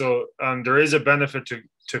already. So there is a benefit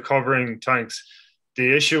to covering tanks.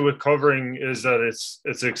 The issue with covering is that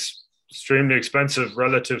it's extremely expensive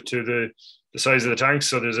relative to the size of the tanks.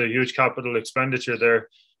 So there's a huge capital expenditure there,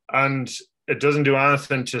 and it doesn't do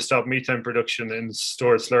anything to stop methane production in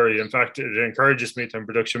stored slurry. In fact, it encourages methane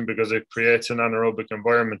production because it creates an anaerobic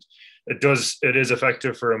environment. It is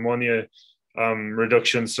effective for ammonia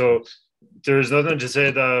reduction. So there's nothing to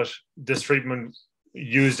say that this treatment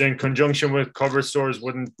used in conjunction with covered stores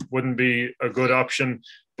wouldn't be a good option.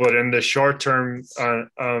 But in the short term,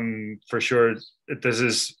 for sure, this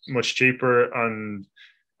is much cheaper and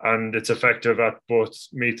it's effective at both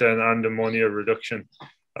methane and ammonia reduction.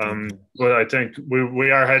 But I think we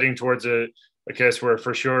are heading towards a case where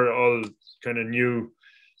for sure all kind of new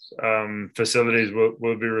facilities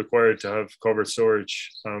will be required to have covered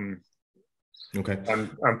storage. Okay.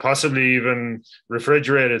 And possibly even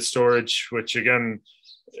refrigerated storage, which again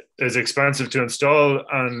is expensive to install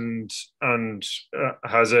and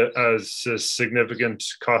has a significant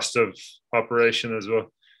cost of operation as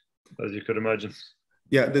well, as you could imagine.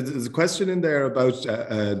 Yeah, there's a question in there about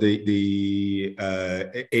the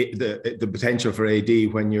potential for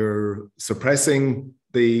AD when you're suppressing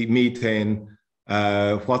the methane.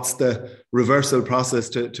 What's the reversal process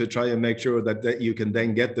to try and make sure that you can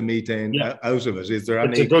then get the methane out of it? Is there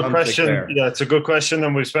any? It's a good question. There? Yeah, it's a good question,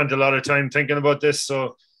 and we've spent a lot of time thinking about this.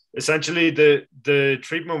 So essentially, the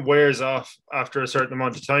treatment wears off after a certain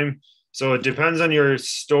amount of time. So it depends on your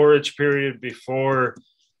storage period before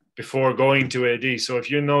going to AD. So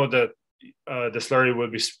if you know that the slurry will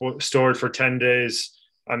be stored for 10 days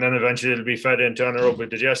and then eventually it'll be fed into anaerobic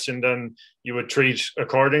digestion, then you would treat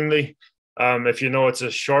accordingly. If you know it's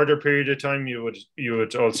a shorter period of time, you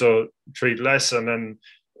would also treat less, and then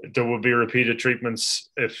there will be repeated treatments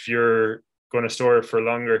if you're going to store it for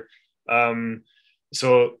longer.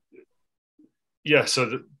 So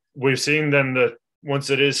we've seen then that once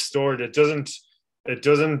it is stored, it doesn't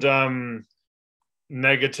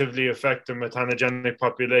negatively affect the methanogenic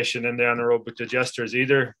population in the anaerobic digesters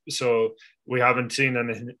either. So we haven't seen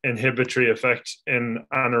an inhibitory effect in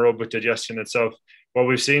anaerobic digestion itself. What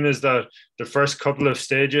we've seen is that the first couple of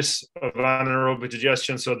stages of anaerobic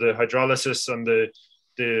digestion, so the hydrolysis and the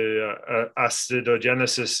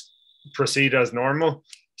acidogenesis, proceed as normal.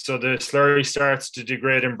 So the slurry starts to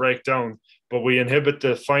degrade and break down, but we inhibit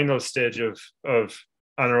the final stage of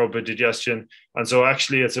anaerobic digestion, and so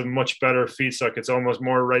actually it's a much better feedstock. It's almost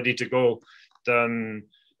more ready to go than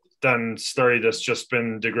slurry that's just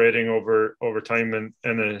been degrading over time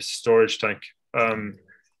in a storage tank.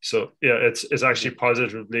 So yeah, it's actually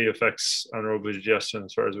positively affects anaerobic digestion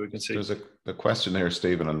as far as we can see. There's a question here,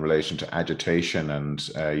 Stephen, in relation to agitation, and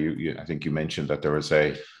you I think you mentioned that there was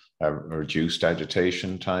a reduced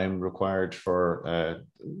agitation time required for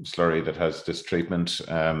slurry that has this treatment,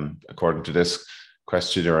 according to this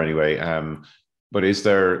questioner anyway. But is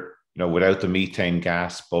there, without the methane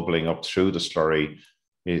gas bubbling up through the slurry,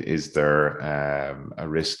 is there a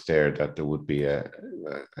risk there that there would be a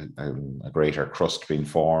greater crust being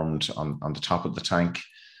formed on the top of the tank?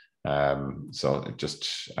 So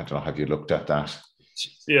I don't know, have you looked at that?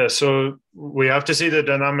 Yeah, so we have to see the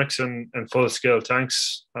dynamics in full scale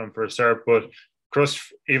tanks for a start, but crust,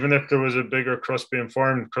 even if there was a bigger crust being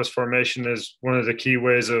formed, crust formation is one of the key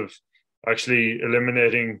ways of actually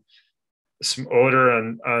eliminating some odor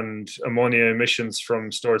and ammonia emissions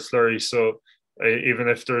from stored slurry. So even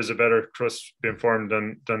if there is a better crust being formed,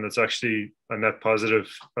 then it's actually a net positive.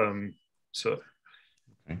 Okay,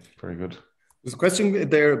 very good. There's a question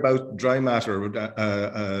there about dry matter of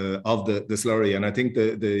the slurry, and I think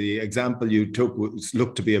the example you took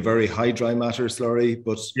looked to be a very high dry matter slurry,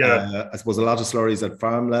 but I suppose a lot of slurries at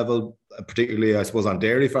farm level, particularly I suppose on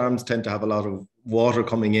dairy farms, tend to have a lot of water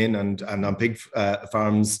coming in, and on pig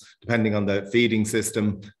farms, depending on the feeding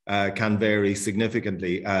system, can vary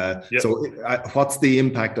significantly. So what's the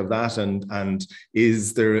impact of that, and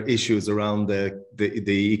is there issues around the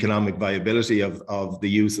economic viability of the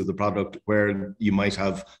use of the product where you might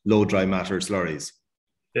have low dry matter slurries?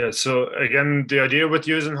 Yeah, so again, the idea with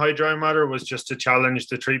using high dry matter was just to challenge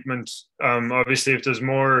the treatment. Obviously, if there's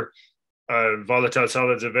more volatile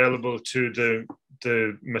solids available to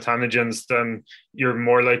the methanogens, then you're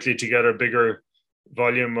more likely to get a bigger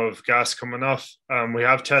volume of gas coming off. We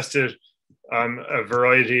have tested a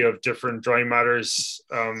variety of different dry matters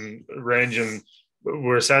range, and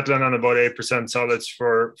we're settling on about 8% solids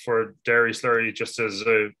for dairy slurry, just as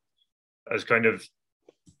kind of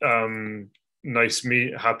nice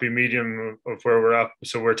happy medium of where we're at.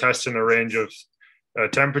 So we're testing a range of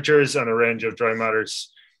temperatures and a range of dry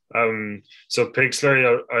matters. So pig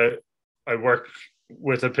slurry, I work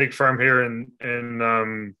with a pig farm here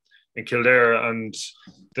in in Kildare, and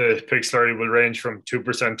the pig slurry will range from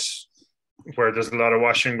 2%, where there's a lot of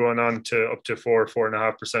washing going on, to up to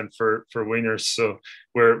 4.5% for weaners. So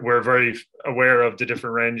we're very aware of the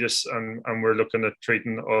different ranges, and we're looking at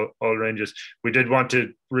treating all ranges. We did want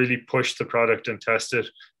to really push the product and test it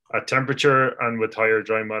at temperature and with higher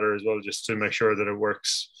dry matter as well, just to make sure that it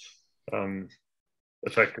works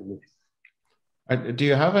effectively. Do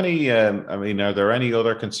you have any, I mean, are there any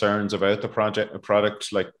other concerns about the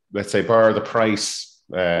product, like, let's say, bar the price?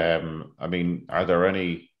 I mean, are there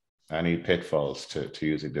any pitfalls to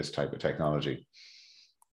using this type of technology?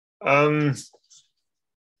 That's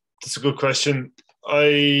a good question. Or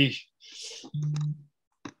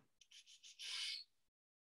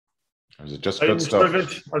is it just good stuff?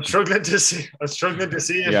 I'm struggling to see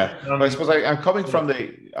it. Yeah, I suppose I'm coming from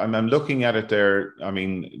I'm looking at it there. I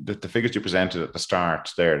mean, the figures you presented at the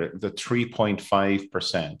start there, the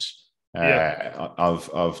 3.5%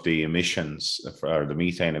 of the emissions, or the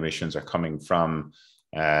methane emissions, are coming from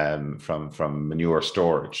manure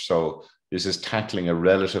storage. So this is tackling a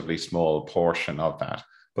relatively small portion of that.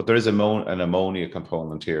 But there is an ammonia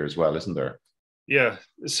component here as well, isn't there? Yeah.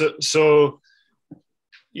 So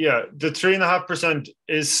yeah, the 3.5%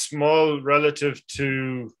 is small relative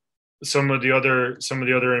to some of the other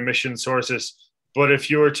emission sources. But if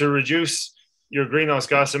you were to reduce your greenhouse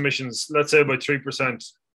gas emissions, let's say by 3%,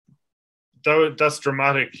 that's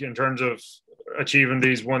dramatic in terms of achieving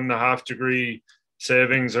these 1.5 degree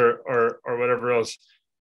savings or whatever else.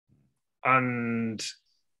 And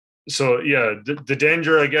so yeah, the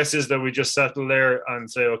danger, I guess, is that we just settle there and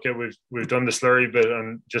say, okay, we've done the slurry bit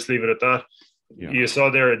and just leave it at that. Yeah. You saw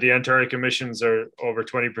there the enteric emissions are over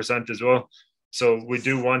 20% as well. So we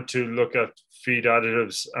do want to look at feed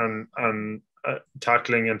additives and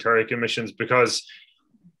tackling enteric emissions, because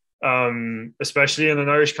especially in an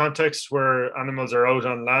Irish context where animals are out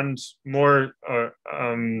on land more,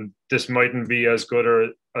 this mightn't be as good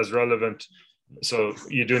or as relevant. So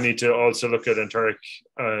you do need to also look at enteric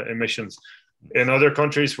emissions. In other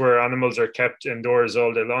countries where animals are kept indoors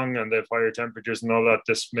all day long and they have higher temperatures and all that,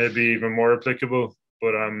 this may be even more applicable.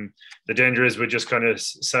 But the danger is we just kind of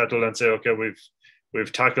settle and say, okay,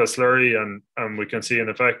 we've tackled slurry and we can see an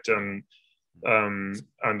effect, and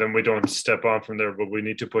then we don't step on from there. But we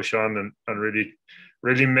need to push on and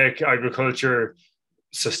really make agriculture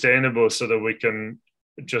sustainable so that we can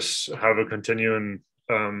just have a continuing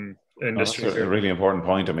industry. That's a really important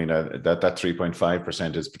point. I mean, that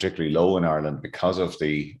 3.5% is particularly low in Ireland because of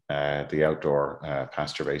the outdoor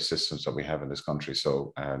pasture-based systems that we have in this country.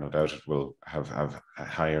 So no doubt it will have a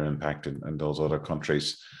higher impact in those other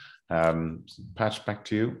countries. Pat, back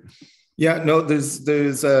to you. Yeah, no,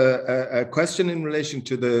 there's a question in relation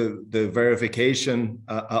to the verification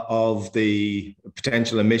of the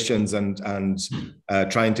potential emissions and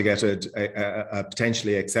trying to get it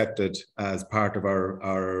potentially accepted as part of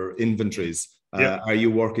our inventories. Yeah. Are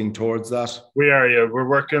you working towards that? We are, yeah. We're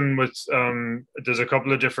working with, there's a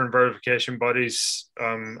couple of different verification bodies,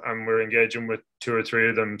 and we're engaging with 2 or 3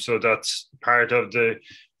 of them. So that's part of the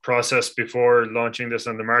process before launching this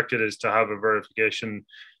on the market, is to have a verification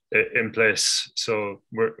in place. So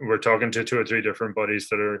we're talking to 2 or 3 different bodies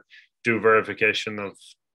that do verification of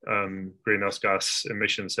greenhouse gas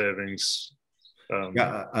emission savings.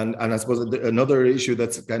 Yeah, and I suppose another issue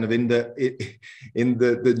that's kind of in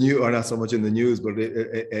the new, or not so much in the news, but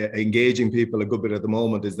engaging people a good bit at the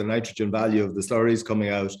moment, is the nitrogen value of the slurries coming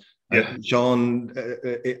out. Yeah. Shaun,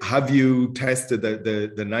 have you tested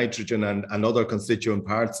the nitrogen and other constituent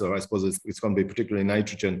parts, or I suppose it's going to be particularly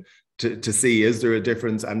nitrogen, to see, is there a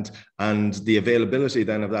difference, and the availability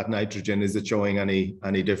then of that nitrogen, is it showing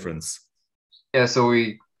any difference? Yeah, so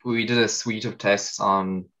we did a suite of tests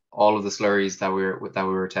on all of the slurries that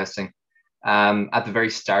we were testing. At the very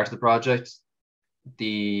start of the project,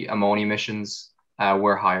 the ammonia emissions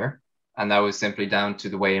were higher, and that was simply down to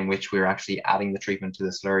the way in which we were actually adding the treatment to the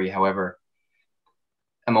slurry. However,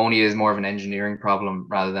 ammonia is more of an engineering problem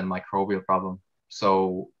rather than a microbial problem.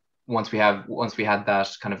 So once we had that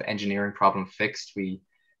kind of engineering problem fixed, we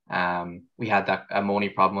had that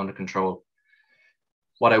ammonia problem under control.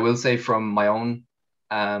 What I will say from my own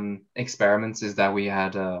experiments is that we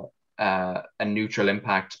had a neutral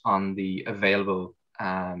impact on the available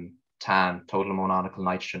TAN, total ammoniacal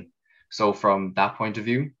nitrogen. So from that point of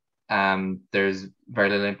view, there's very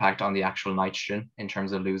little impact on the actual nitrogen in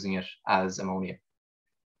terms of losing it as ammonia.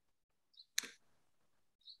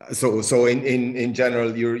 So in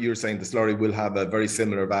general, you're saying the slurry will have a very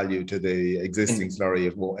similar value to the existing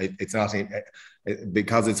slurry. It's not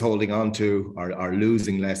because it's holding on to or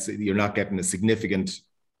losing less. You're not getting a significant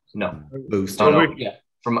no boost. So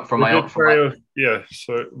So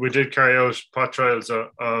we did carry out pot trials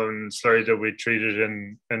on slurry that we treated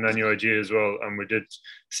in NUIG as well, and we did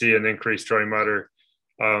see an increased dry matter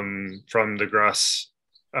from the grass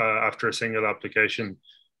after a single application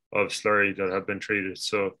of slurry that had been treated.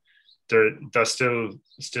 So that's still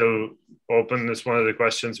open. It's one of the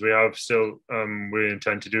questions we have still. We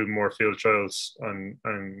intend to do more field trials and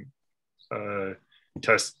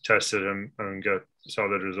test it and get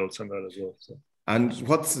solid results on that as well. So. And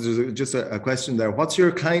what's just a question there? What's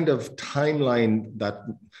your kind of timeline that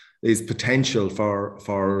is potential for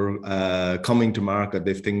coming to market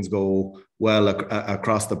if things go well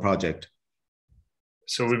across the project?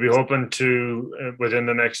 So we'd be hoping to within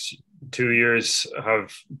the next 2 years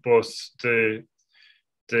have both the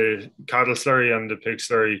cattle slurry and the pig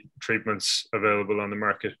slurry treatments available on the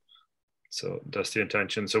market. So that's the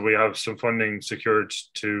intention. So we have some funding secured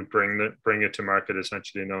to bring it to market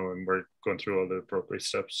essentially now, and we're going through all the appropriate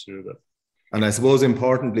steps to do that. And I suppose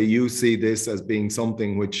importantly, you see this as being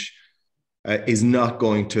something which is not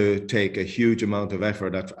going to take a huge amount of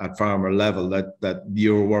effort at farmer level, that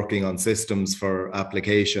you're working on systems for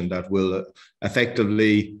application that will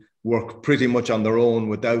effectively work pretty much on their own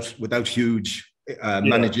without huge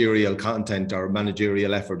managerial content or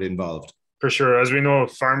managerial effort involved. For sure. As we know,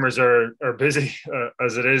 farmers are busy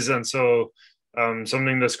as it is. And so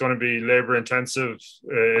something that's going to be labor intensive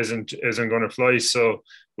isn't going to fly. So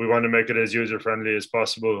we want to make it as user friendly as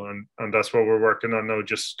possible. And that's what we're working on now,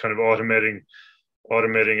 just kind of automating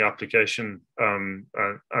application. And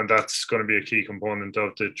that's going to be a key component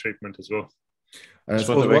of the treatment as well. I just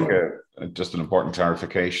want to make just an important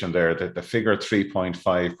clarification there, that the figure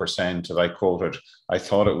 3.5% that I quoted, I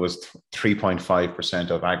thought it was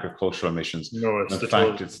 3.5% of agricultural emissions. No, it's in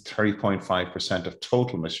fact, it's 3.5% of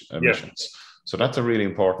total emissions. Yeah. So that's a really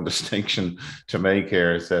important distinction to make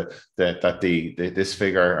here, is that this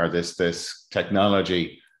figure or this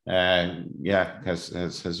technology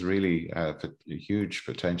has really a huge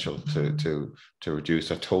potential to reduce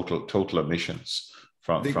the total emissions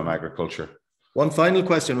from agriculture. One final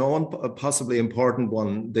question, one possibly important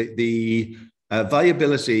one. The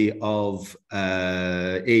viability of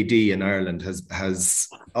AD in Ireland has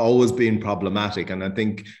always been problematic, and I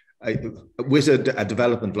think with a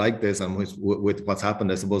development like this and with what's happened,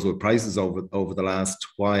 I suppose, with prices over the last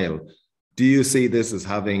while, do you see this as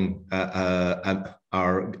having having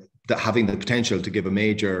the potential to give a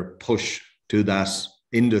major push to that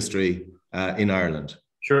industry in Ireland?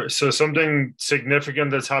 Sure. So something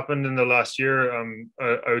significant that's happened in the last year,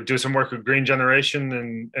 I do some work with Green Generation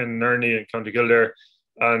in Nerney in County Kildare,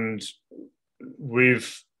 and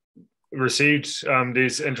we've received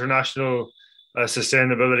these international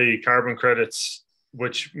sustainability carbon credits,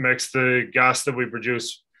 which makes the gas that we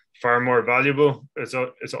produce far more valuable. It's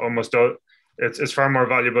far more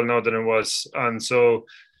valuable now than it was, and so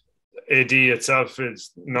AD itself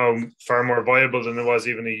is now far more viable than it was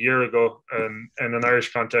even a year ago in an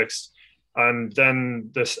Irish context. And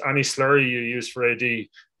then any slurry you use for AD,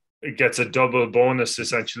 it gets a double bonus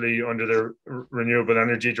essentially under the Renewable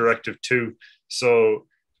Energy Directive 2. So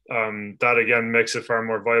that again makes it far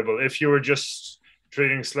more viable. If you were just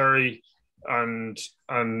treating slurry and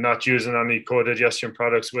not using any co-digestion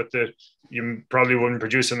products with it, you probably wouldn't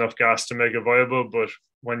produce enough gas to make it viable. But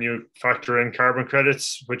when you factor in carbon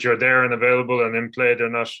credits, which are there and available and in play, they're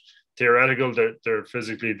not theoretical, they're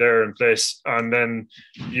physically there in place. And then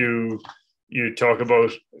you talk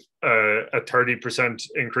about a 30%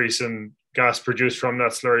 increase in gas produced from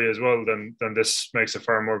that slurry as well, then this makes it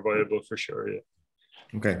far more viable for sure. Yeah.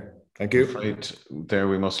 Okay, thank you. Right, there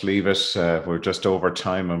we must leave it. We're just over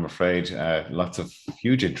time, I'm afraid. Lots of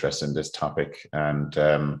huge interest in this topic, and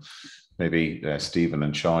maybe Stephen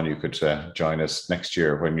and Shaun, you could join us next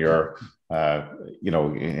year when you're,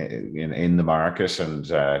 in the market, and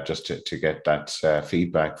just to get that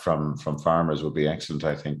feedback from farmers would be excellent.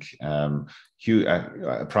 I think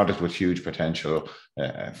a product with huge potential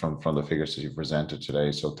from the figures that you've presented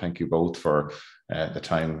today. So thank you both for the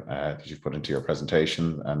time that you've put into your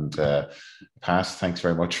presentation, and Pat, thanks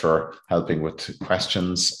very much for helping with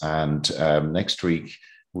questions. And next week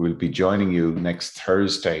we'll be joining you next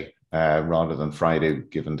Thursday rather than Friday,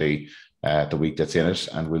 given the week that's in it,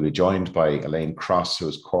 and we'll be joined by Elaine Cross, who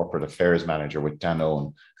is Corporate Affairs Manager with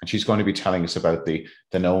Danone, and she's going to be telling us about the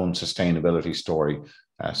Danone sustainability story.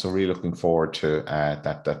 So really looking forward to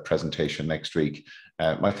that presentation next week.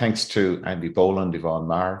 My thanks to Andy Boland, Yvonne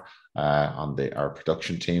Marr on our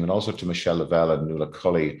production team, and also to Michelle Lavelle and Nuala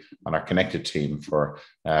Cully on our connected team for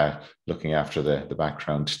looking after the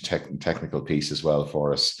background technical piece as well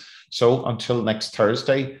for us. So until next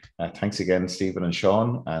Thursday, thanks again, Stephen and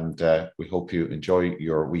Shaun, and we hope you enjoy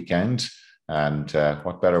your weekend. And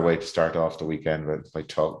what better way to start off the weekend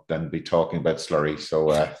than be talking about slurry?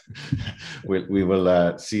 So we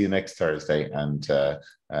will see you next Thursday, and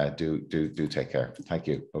do take care. Thank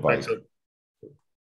you. Bye bye.